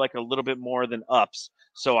downs I feel like are a little bit more than ups.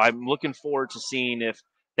 So I'm looking forward to seeing if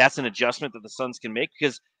that's an adjustment that the Suns can make,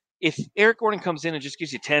 because if Eric Gordon comes in and just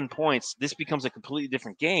gives you 10 points, this becomes a completely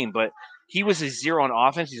different game. But he was a 0 on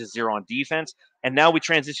offense. He's a 0 on defense. And now we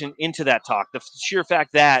transition into that talk. The sheer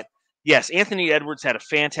fact that, yes, Anthony Edwards had a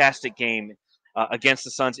fantastic game against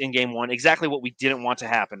the Suns in game 1. Exactly what we didn't want to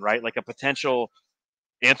happen, right? Like a potential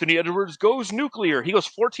Anthony Edwards goes nuclear. He goes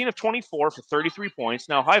 14 of 24 for 33 points.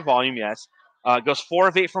 Now, high volume, yes. Goes 4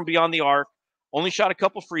 of 8 from beyond the arc. Only shot a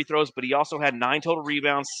couple free throws, but he also had 9 total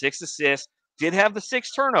rebounds, 6 assists. Did have the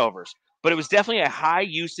 6 turnovers, but it was definitely a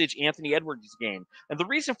high-usage Anthony Edwards game. And the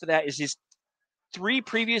reason for that is his 3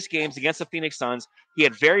 previous games against the Phoenix Suns, he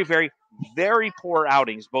had very, very, very poor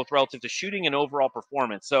outings, both relative to shooting and overall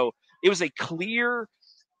performance. So it was a clear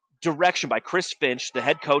direction by Chris Finch, the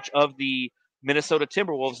head coach of the Minnesota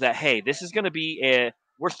Timberwolves, that, hey, this is going to be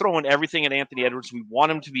we're throwing everything at Anthony Edwards. We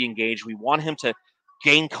want him to be engaged. We want him to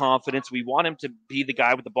gain confidence. We want him to be the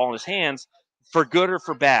guy with the ball in his hands, for good or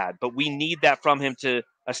for bad, but we need that from him to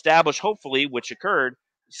establish, hopefully, which occurred,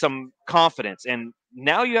 some confidence. And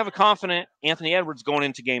now you have a confident Anthony Edwards going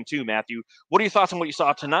into game 2, Matthew. What are your thoughts on what you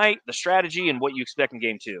saw tonight, the strategy, and what you expect in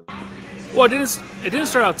game 2? Well, it didn't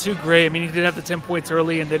start out too great. I mean, he did have the 10 points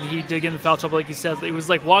early, and then he did get in the foul trouble, like you said. It was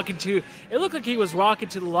like it looked like he was walking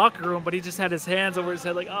to the locker room, but he just had his hands over his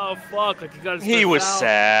head like, oh, fuck. Like he was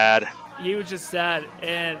sad. He was just sad.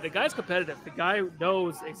 And the guy's competitive. The guy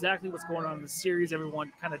knows exactly what's going on in the series.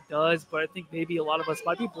 Everyone kind of does, but I think maybe a lot of us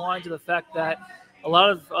might be blind to the fact that a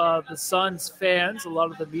lot of the Suns fans, a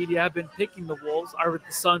lot of the media have been picking the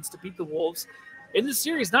Suns to beat the Wolves in the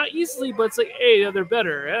series, not easily, but it's like, hey, they're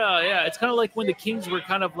better. Yeah. It's kind of like when the Kings were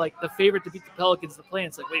kind of like the favorite to beat the Pelicans to play.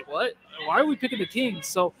 It's like, wait, what? Why are we picking the Kings?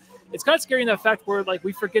 So it's kind of scary in that fact where like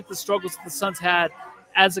we forget the struggles that the Suns had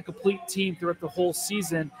as a complete team throughout the whole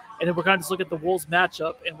season, and then we're kind of just looking at the Wolves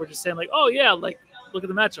matchup, and we're just saying like, oh yeah, like look at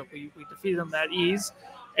the matchup. We defeated them at ease.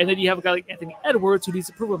 And then you have a guy like Anthony Edwards who needs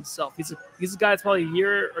to prove himself. He's a guy that's probably a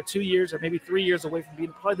year or 2 years or maybe 3 years away from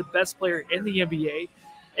being probably the best player in the NBA.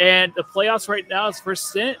 And the playoffs right now, his first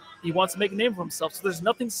stint, he wants to make a name for himself. So there's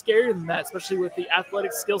nothing scarier than that, especially with the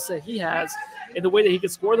athletic skill set he has and the way that he can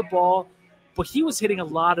score the ball. But he was hitting a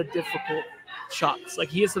lot of difficult shots. Like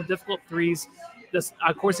he has some difficult threes.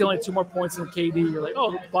 Of course, he only had 2 more points than KD. You're like,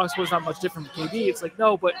 oh, the box score is not much different from KD. It's like,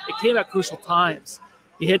 no, but it came at crucial times.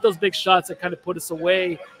 He hit those big shots that kind of put us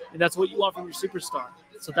away, and that's what you want from your superstar.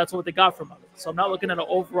 So that's what they got from him. So I'm not looking at it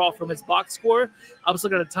overall from his box score. I was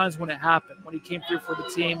looking at the times when it happened, when he came through for the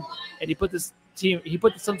team, and he put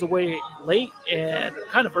the Suns away late and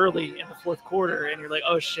kind of early in the fourth quarter, and you're like,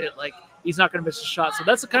 oh shit, like he's not going to miss a shot. So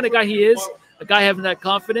that's the kind of guy he is, a guy having that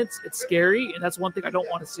confidence. It's scary, and that's one thing I don't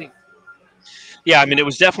want to see. Yeah, I mean, it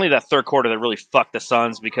was definitely that third quarter that really fucked the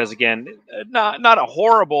Suns because, again, not a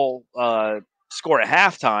horrible score at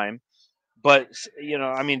halftime, but, you know,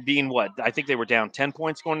 I mean, being what? I think they were down 10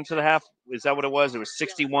 points going into the half. Is that what it was? It was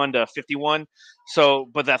 61-51. So,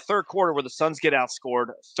 but that third quarter where the Suns get outscored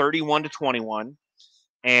 31-21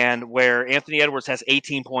 and where Anthony Edwards has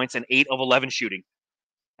 18 points and 8 of 11 shooting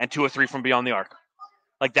and 2 of 3 from beyond the arc.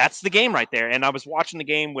 Like, that's the game right there. And I was watching the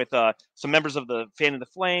game with some members of the Fan of the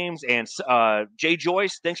Flames and Jay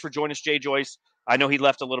Joyce. Thanks for joining us, Jay Joyce. I know he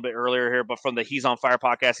left a little bit earlier here, but from the He's on Fire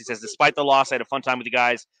podcast, he says, despite the loss, I had a fun time with the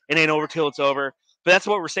guys. It ain't over till it's over. But that's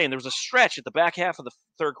what we're saying. There was a stretch at the back half of the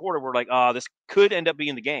third quarter where like, this could end up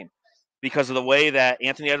being the game because of the way that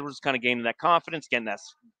Anthony Edwards kind of gaining that confidence, getting that,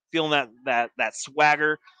 feeling that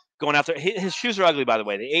swagger. Going out there. His shoes are ugly, by the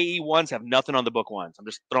way. The AE ones have nothing on the book ones. I'm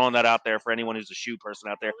just throwing that out there for anyone who's a shoe person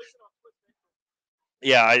out there.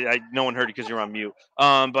 Yeah, I no one heard you because you're on mute.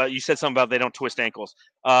 But you said something about they don't twist ankles.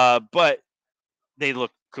 But they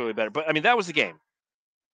look clearly better. But, I mean, that was the game.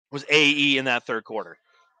 It was AE in that third quarter.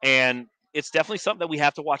 And it's definitely something that we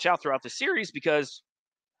have to watch out throughout the series because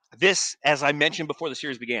this, as I mentioned before the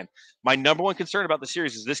series began, my number one concern about the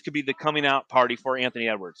series is this could be the coming out party for Anthony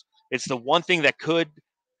Edwards. It's the one thing that could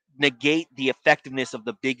negate the effectiveness of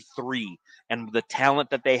the big three and the talent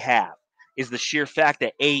that they have is the sheer fact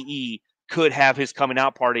that AE could have his coming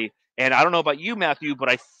out party. And I don't know about you, Matthew, but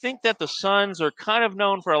I think that the Suns are kind of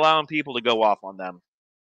known for allowing people to go off on them.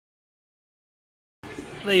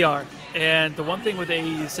 They are. And the one thing with AE,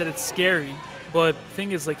 you said it's scary, but the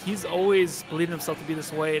thing is, like, he's always believed himself to be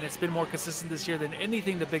this way, and it's been more consistent this year than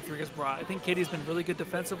anything the big three has brought. I think KD's been really good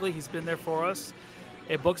defensively. He's been there for us.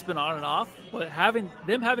 Book's been on and off, but having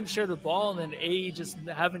to share the ball and then AE just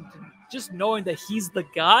knowing that he's the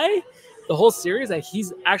guy, the whole series, that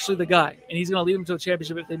he's actually the guy and he's going to lead them to a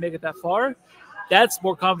championship if they make it that far. That's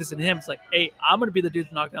more confidence in him. It's like, hey, I'm going to be the dude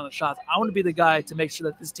to knock down the shots. I want to be the guy to make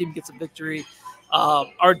sure that this team gets a victory,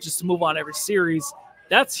 or just to move on every series.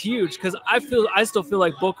 That's huge because I still feel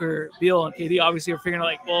like Booker, Beal, and KD obviously are figuring out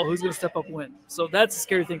like, well, who's going to step up and win. So that's a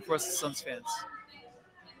scary thing for us as Suns fans.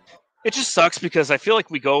 It just sucks because I feel like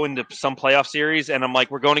we go into some playoff series and I'm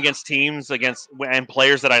like, we're going against teams and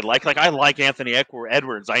players that I like. Like I like Anthony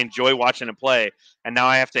Edwards. I enjoy watching him play. And now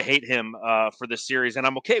I have to hate him for this series. And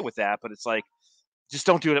I'm okay with that. But it's like, just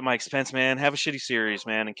don't do it at my expense, man. Have a shitty series,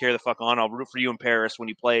 man, and carry the fuck on. I'll root for you in Paris when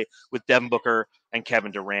you play with Devin Booker and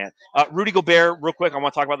Kevin Durant. Rudy Gobert, real quick, I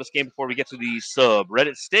want to talk about this game before we get to the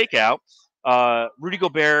subreddit stakeout. Rudy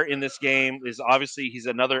Gobert in this game is obviously he's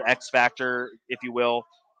another X factor, if you will.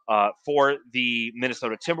 For the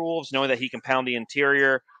Minnesota Timberwolves, knowing that he can pound the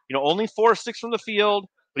interior. Only 4 of 6 from the field,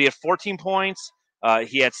 but he had 14 points.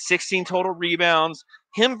 He had 16 total rebounds.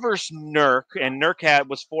 Him versus Nurk, and Nurk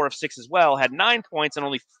was 4 of 6 as well, had 9 points and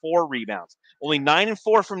only 4 rebounds. Only 9 and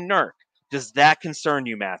 4 from Nurk. Does that concern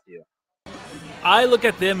you, Matthew? I look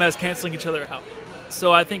at them as canceling each other out.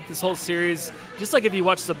 So I think this whole series, just like if you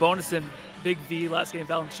watch Sabonis and Big V last game,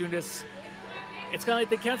 Valanciunas, it's kind of like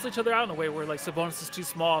they cancel each other out in a way where like Sabonis is too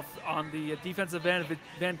small on the defensive end.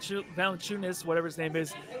 Valanciunas, whatever his name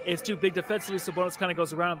is too big defensively. Sabonis kind of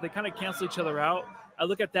goes around. They kind of cancel each other out. I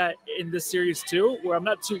look at that in this series too, where I'm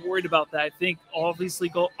not too worried about that. I think obviously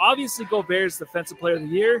Gobert is Defensive Player of the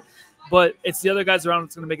Year, but it's the other guys around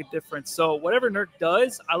that's going to make a difference. So whatever Nurk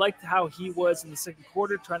does, I liked how he was in the second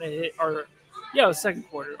quarter trying to hit it was second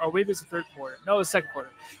quarter, or maybe it's the third quarter. No, it was second quarter,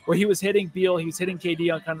 where he was hitting Beal, he was hitting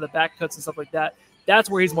KD on kind of the back cuts and stuff like that. That's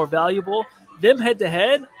where he's more valuable. Them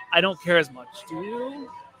head-to-head, I don't care as much. Do you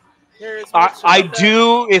care as much? I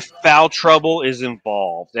do if foul trouble is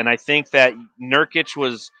involved. And I think that Nurkic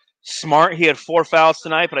was smart. He had 4 fouls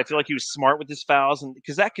tonight, but I feel like he was smart with his fouls, and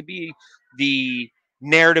because that could be the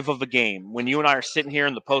narrative of a game. When you and I are sitting here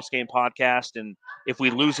in the post-game podcast, and if we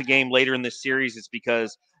lose a game later in this series, it's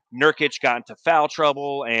because Nurkic got into foul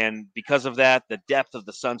trouble, and because of that, the depth of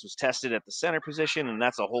the Suns was tested at the center position, and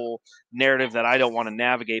that's a whole narrative that I don't want to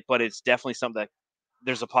navigate, but it's definitely something that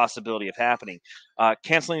there's a possibility of happening.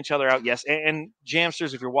 Canceling each other out, yes. And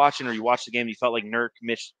Jamsters, if you're watching or you watched the game, you felt like Nurk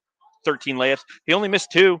missed 13 layups. He only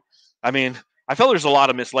missed 2. I mean, I felt there's a lot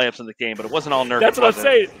of missed layups in the game, but it wasn't all Nurk. That's what I'm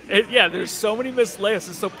saying. There's so many missed layups.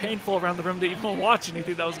 It's so painful around the rim to even watch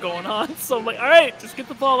anything that was going on. So I'm like, all right, just get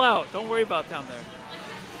the ball out. Don't worry about down there.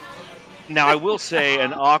 Now, I will say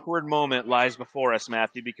an awkward moment lies before us,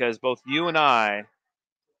 Matthew, because both you and I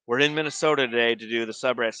were in Minnesota today to do the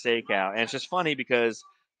subreddit stakeout. And it's just funny because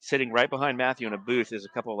sitting right behind Matthew in a booth is a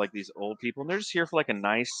couple of like these old people, and they're just here for like a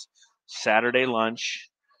nice Saturday lunch.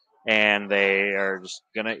 And they are just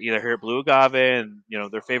going to either hear Blue Agave, and,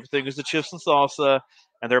 their favorite thing is the chips and salsa,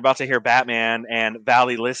 and they're about to hear Batman and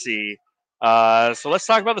Valley Lissy. So let's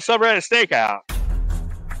talk about the subreddit stakeout.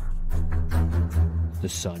 The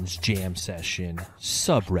Suns Jam Session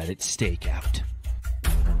subreddit stakeout.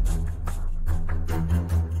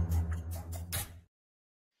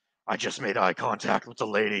 I just made eye contact with the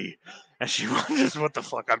lady, and she wonders what the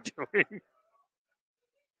fuck I'm doing.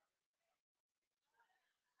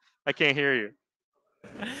 I can't hear you.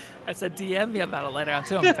 I said DM me about it later. I'm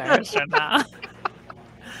too embarrassed right now.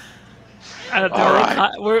 All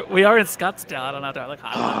right. We are in Scottsdale. I don't know. Do I look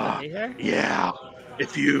hot to be here? Yeah.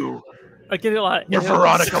 If you I get a lot. were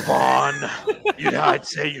Veronica Vaughn, I'd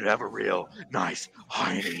say you'd have a real nice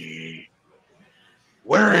hiney.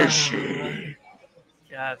 Where is she?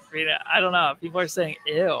 Yeah, Frida, I don't know. People are saying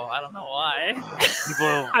ew. I don't know why.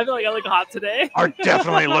 People I feel like I look hot today. are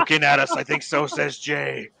definitely looking at us. I think So Says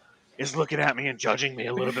Jay is looking at me and judging me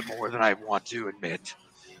a little bit more than I want to admit.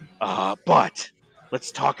 But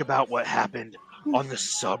let's talk about what happened on the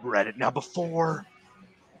subreddit. Now, before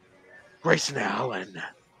Grayson Allen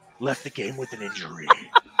left the game with an injury,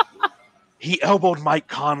 he elbowed Mike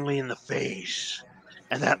Conley in the face,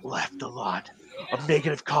 and that left a lot of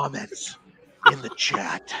negative comments in the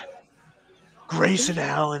chat. Grayson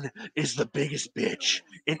Allen is the biggest bitch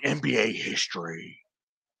in NBA history.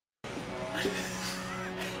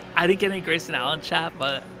 I didn't get any Grayson Allen chat,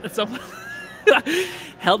 but someone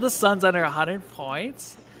held the Suns under 100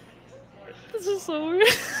 points. This is so weird.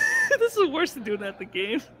 This is worse than doing that at the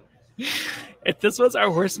game. If this was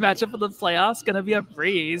our worst matchup of the playoffs, gonna be a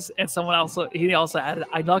breeze. And he also added,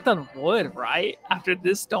 I knocked on wood, right? After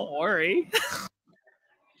this, don't worry.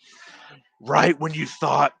 Right when you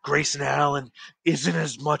thought Grayson Allen isn't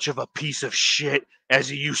as much of a piece of shit as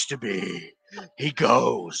he used to be, he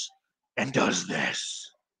goes and does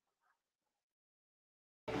this.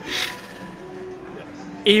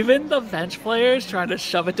 Even the bench players trying to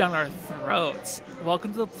shove it down our throats.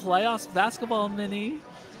 Welcome to the playoffs basketball, Mini.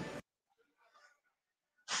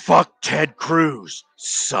 Fuck Ted Cruz,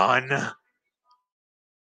 son.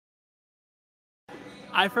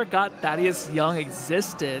 I forgot Thaddeus Young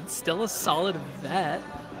existed. Still a solid vet.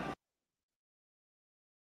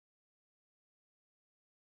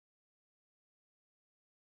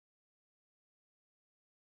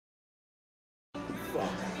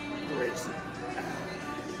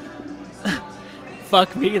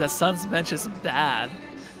 Fuck me, the Suns bench is bad.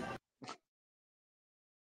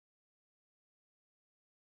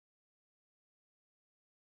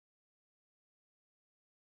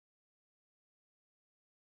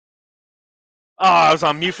 Oh, I was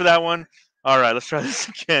on mute for that one. All right, let's try this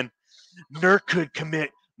again. Nurk could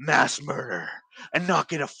commit mass murder and not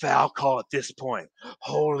get a foul call at this point.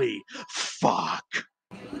 Holy fuck.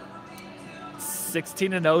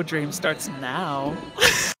 16-0 dream starts now.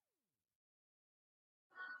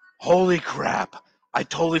 Holy crap. I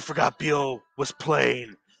totally forgot Beal was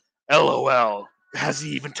playing. LOL. Has he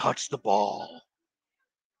even touched the ball?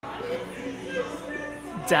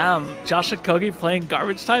 Damn, Josh Okogie playing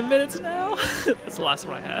garbage time minutes now? That's the last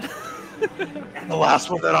one I had. And the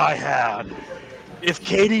last one that I had. If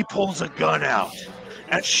KD pulls a gun out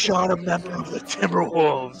and shot a member of the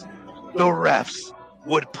Timberwolves, the refs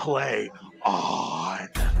would play on.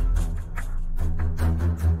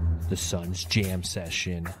 The Suns Jam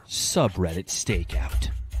Session subreddit stakeout.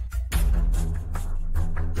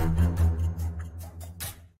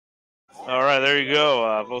 All right, there you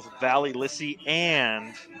go. Both Valley Lissy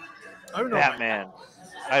and Batman.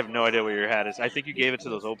 I have no idea what your hat is. I think you gave it to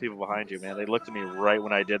those old people behind you, man. They looked at me right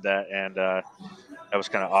when I did that, and that was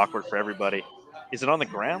kind of awkward for everybody. Is it on the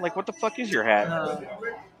ground? Like, what the fuck is your hat?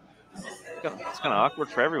 It's kind of awkward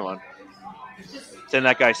for everyone. It's in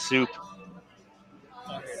that guy's soup.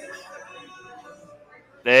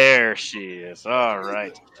 There she is. All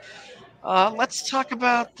right. Let's talk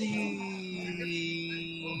about the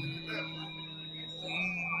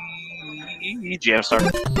Jam Star.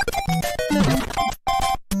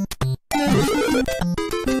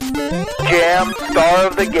 Jam Star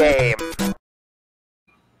of the Game.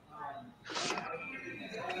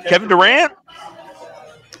 Kevin Durant?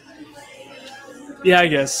 Yeah, I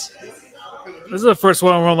guess. This is the first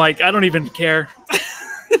one where I'm like, I don't even care.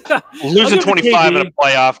 Losing 25 in a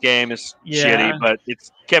playoff game is Yeah. shitty, but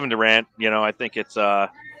it's Kevin Durant. You know, I think it's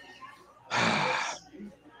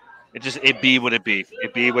it be what it be.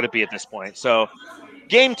 It be what it be at this point. So,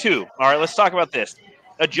 game 2. All right, let's talk about this.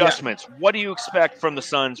 Adjustments. Yeah. What do you expect from the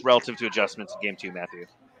Suns relative to adjustments in game 2, Matthew?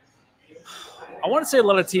 I want to say a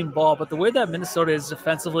lot of team ball, but the way that Minnesota is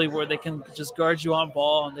defensively, where they can just guard you on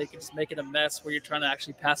ball and they can just make it a mess where you're trying to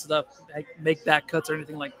actually pass it up, make back cuts or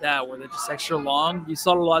anything like that, where they're just extra long. You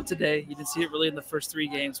saw it a lot today. You didn't see it really in the first 3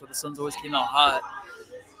 games where the Suns always came out hot.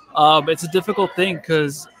 It's a difficult thing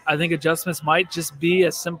because I think adjustments might just be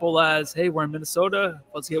as simple as, hey, we're in Minnesota.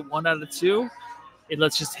 Let's get 1 out of 2, and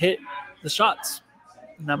let's just hit the shots.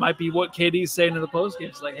 And that might be what KD is saying in the postgame.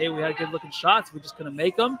 It's like, hey, we had good-looking shots. We're just going to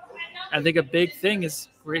make them. I think a big thing is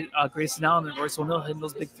Grayson Allen and Royce O'Neal hitting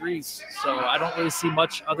those big threes. So I don't really see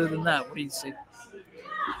much other than that. What do you see?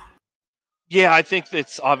 Yeah, I think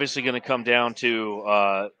it's obviously going to come down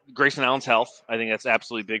to Grayson Allen's health. I think that's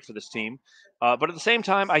absolutely big for this team. But at the same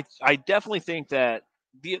time, I definitely think that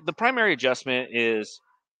the primary adjustment is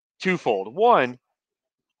twofold. One,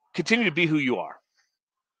 continue to be who you are.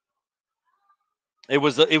 It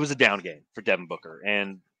was a down game for Devin Booker,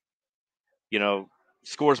 and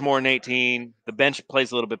scores more than 18. The bench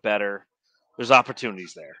plays a little bit better. There's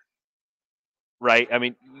opportunities there, right? I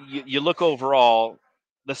mean, you look overall.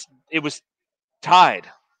 It was tied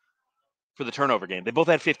for the turnover game. They both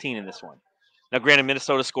had 15 in this one. Now, granted,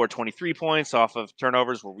 Minnesota scored 23 points off of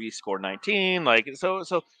turnovers, where we scored 19.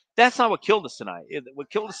 So that's not what killed us tonight. What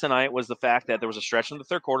killed us tonight was the fact that there was a stretch in the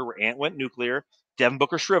third quarter where Ant went nuclear, Devin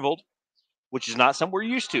Booker shriveled, which is not something we're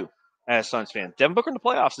used to as Suns fans. Devin Booker in the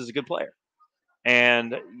playoffs is a good player.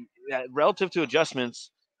 And relative to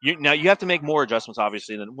adjustments, you have to make more adjustments,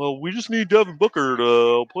 obviously, than, well, we just need Devin Booker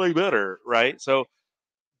to play better, right? So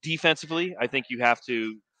defensively, I think you have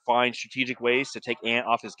to find strategic ways to take Ant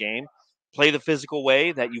off his game, play the physical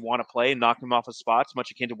way that you want to play, and knock him off his spots,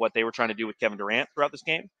 much akin to what they were trying to do with Kevin Durant throughout this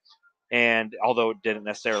game. And although it didn't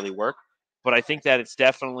necessarily work, but I think that it's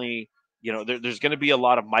definitely – there's going to be a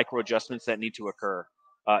lot of micro adjustments that need to occur.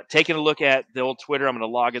 Taking a look at the old Twitter, I'm going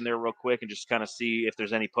to log in there real quick and just kind of see if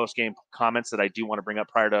there's any post-game comments that I do want to bring up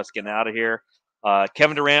prior to us getting out of here.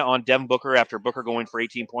 Kevin Durant on Devin Booker after Booker going for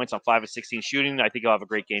 18 points on 5 of 16 shooting. I think he'll have a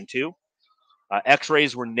great game too.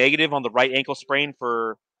 X-rays were negative on the right ankle sprain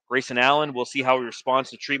for Grayson Allen. We'll see how he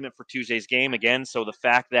responds to treatment for Tuesday's game again. So the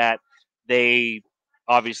fact that they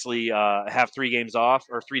obviously have 3 games off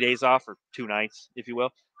or 3 days off or 2 nights, if you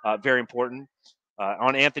will. Very important.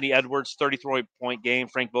 On Anthony Edwards' 33-point game,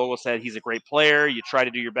 Frank Vogel said he's a great player. You try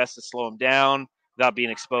to do your best to slow him down without being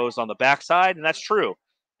exposed on the backside, and that's true.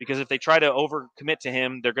 Because if they try to overcommit to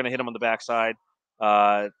him, they're going to hit him on the backside.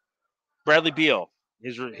 Bradley Beal,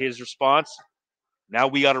 his response, now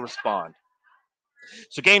we got to respond.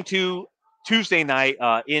 So game 2, Tuesday night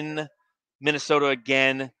in Minnesota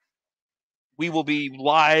again. We will be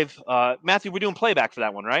live. Matthew, we're doing playback for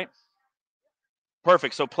that one, right?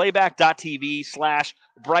 Perfect. So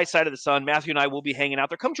playback.tv/Bright Side of the Sun. Matthew and I will be hanging out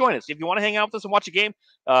there. Come join us. If you want to hang out with us and watch a game,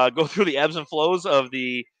 go through the ebbs and flows of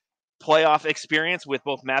the playoff experience with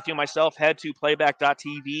both Matthew and myself, head to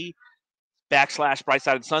playback.tv/Bright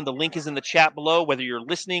Side of the Sun. The link is in the chat below. Whether you're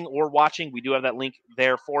listening or watching, we do have that link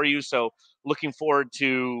there for you. So looking forward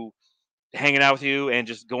to hanging out with you and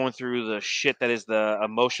just going through the shit that is the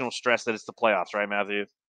emotional stress that is the playoffs, right, Matthew?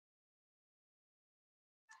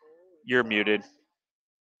 You're muted.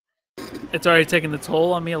 It's already taking the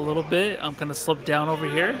toll on me a little bit. I'm going to slip down over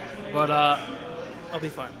here, but I'll be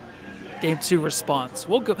fine. Game 2 response.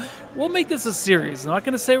 We'll make this a series. I'm not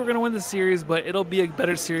going to say we're going to win the series, but it'll be a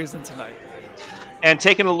better series than tonight. And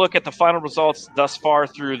taking a look at the final results thus far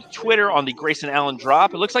through Twitter on the Grayson Allen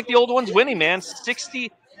drop, it looks like the old one's winning, man. 61%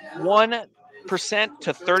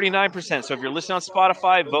 to 39%. So if you're listening on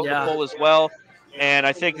Spotify, vote the poll as well. And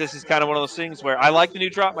I think this is kind of one of those things where I like the new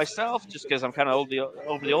drop myself, just because I'm kind of over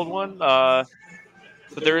the old one. But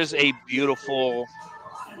there is a beautiful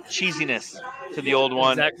cheesiness to the old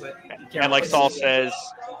one. Exactly. And like Saul says,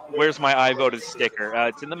 where's my I voted sticker?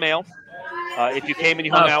 It's in the mail. If you came and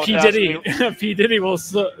you hung out with us, P. Diddy will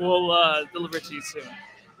deliver to you soon.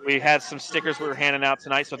 We had some stickers we were handing out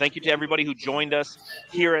tonight. So thank you to everybody who joined us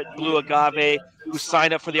here at Blue Agave, who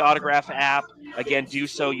signed up for the Autograph app. Again, do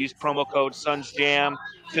so. Use promo code SunsJam.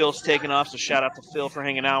 Phil's taking off, so shout out to Phil for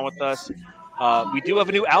hanging out with us. We do have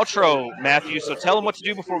a new outro, Matthew, so tell them what to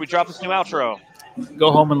do before we drop this new outro.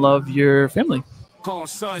 Go home and love your family. On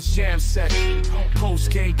Suns Jam Session,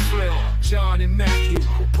 post-game thrill, John and Matthew,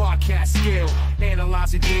 podcast skill,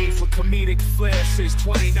 analyzing games with comedic flair since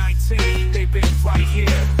 2019, they've been right here.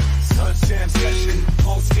 Suns Jam Session,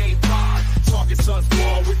 post-game pod, talking Suns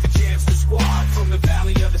ball with the Jamster squad, from the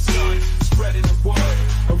Valley of the Sun, spreading the word,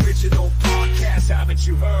 original podcast, haven't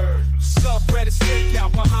you heard? Subreddit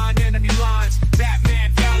stakeout behind enemy lines,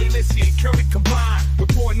 Batman, Valley, Lissy, and Curry combined,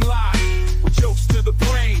 reporting live, with jokes to the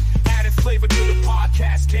brain, adding flavor to the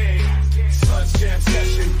podcast game. Suns Jam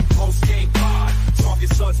Session, post-game pod, talking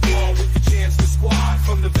Suns ball with the Jamster squad,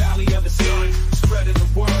 from the Valley of the Sun, spreading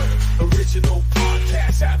the word, original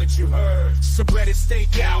podcast, haven't you heard? Subreddit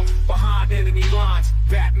stakeout behind enemy lines,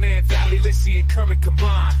 Batman, Valley, Lissy, and Kermit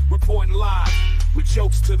combined, reporting live, with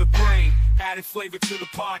jokes to the brain, adding flavor to the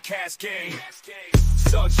podcast game.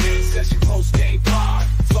 Suns Jam Session, post-game pod,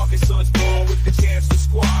 talking Suns ball with the Jamster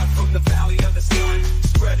squad, from the Valley of the Sun,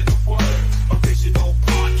 spreading the word, original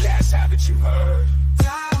podcast, haven't you heard?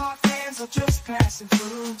 Die-hard fans are just passing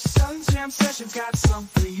through, Suns Jam Session's got some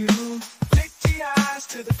for you. Lick the eyes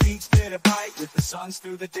to the beats that a bite, with the Suns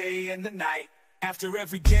through the day and the night. After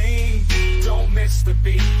every game, don't miss the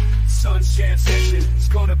beat. Suns Jam Session is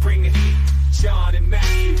gonna bring the heat. John and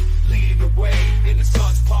Matthew,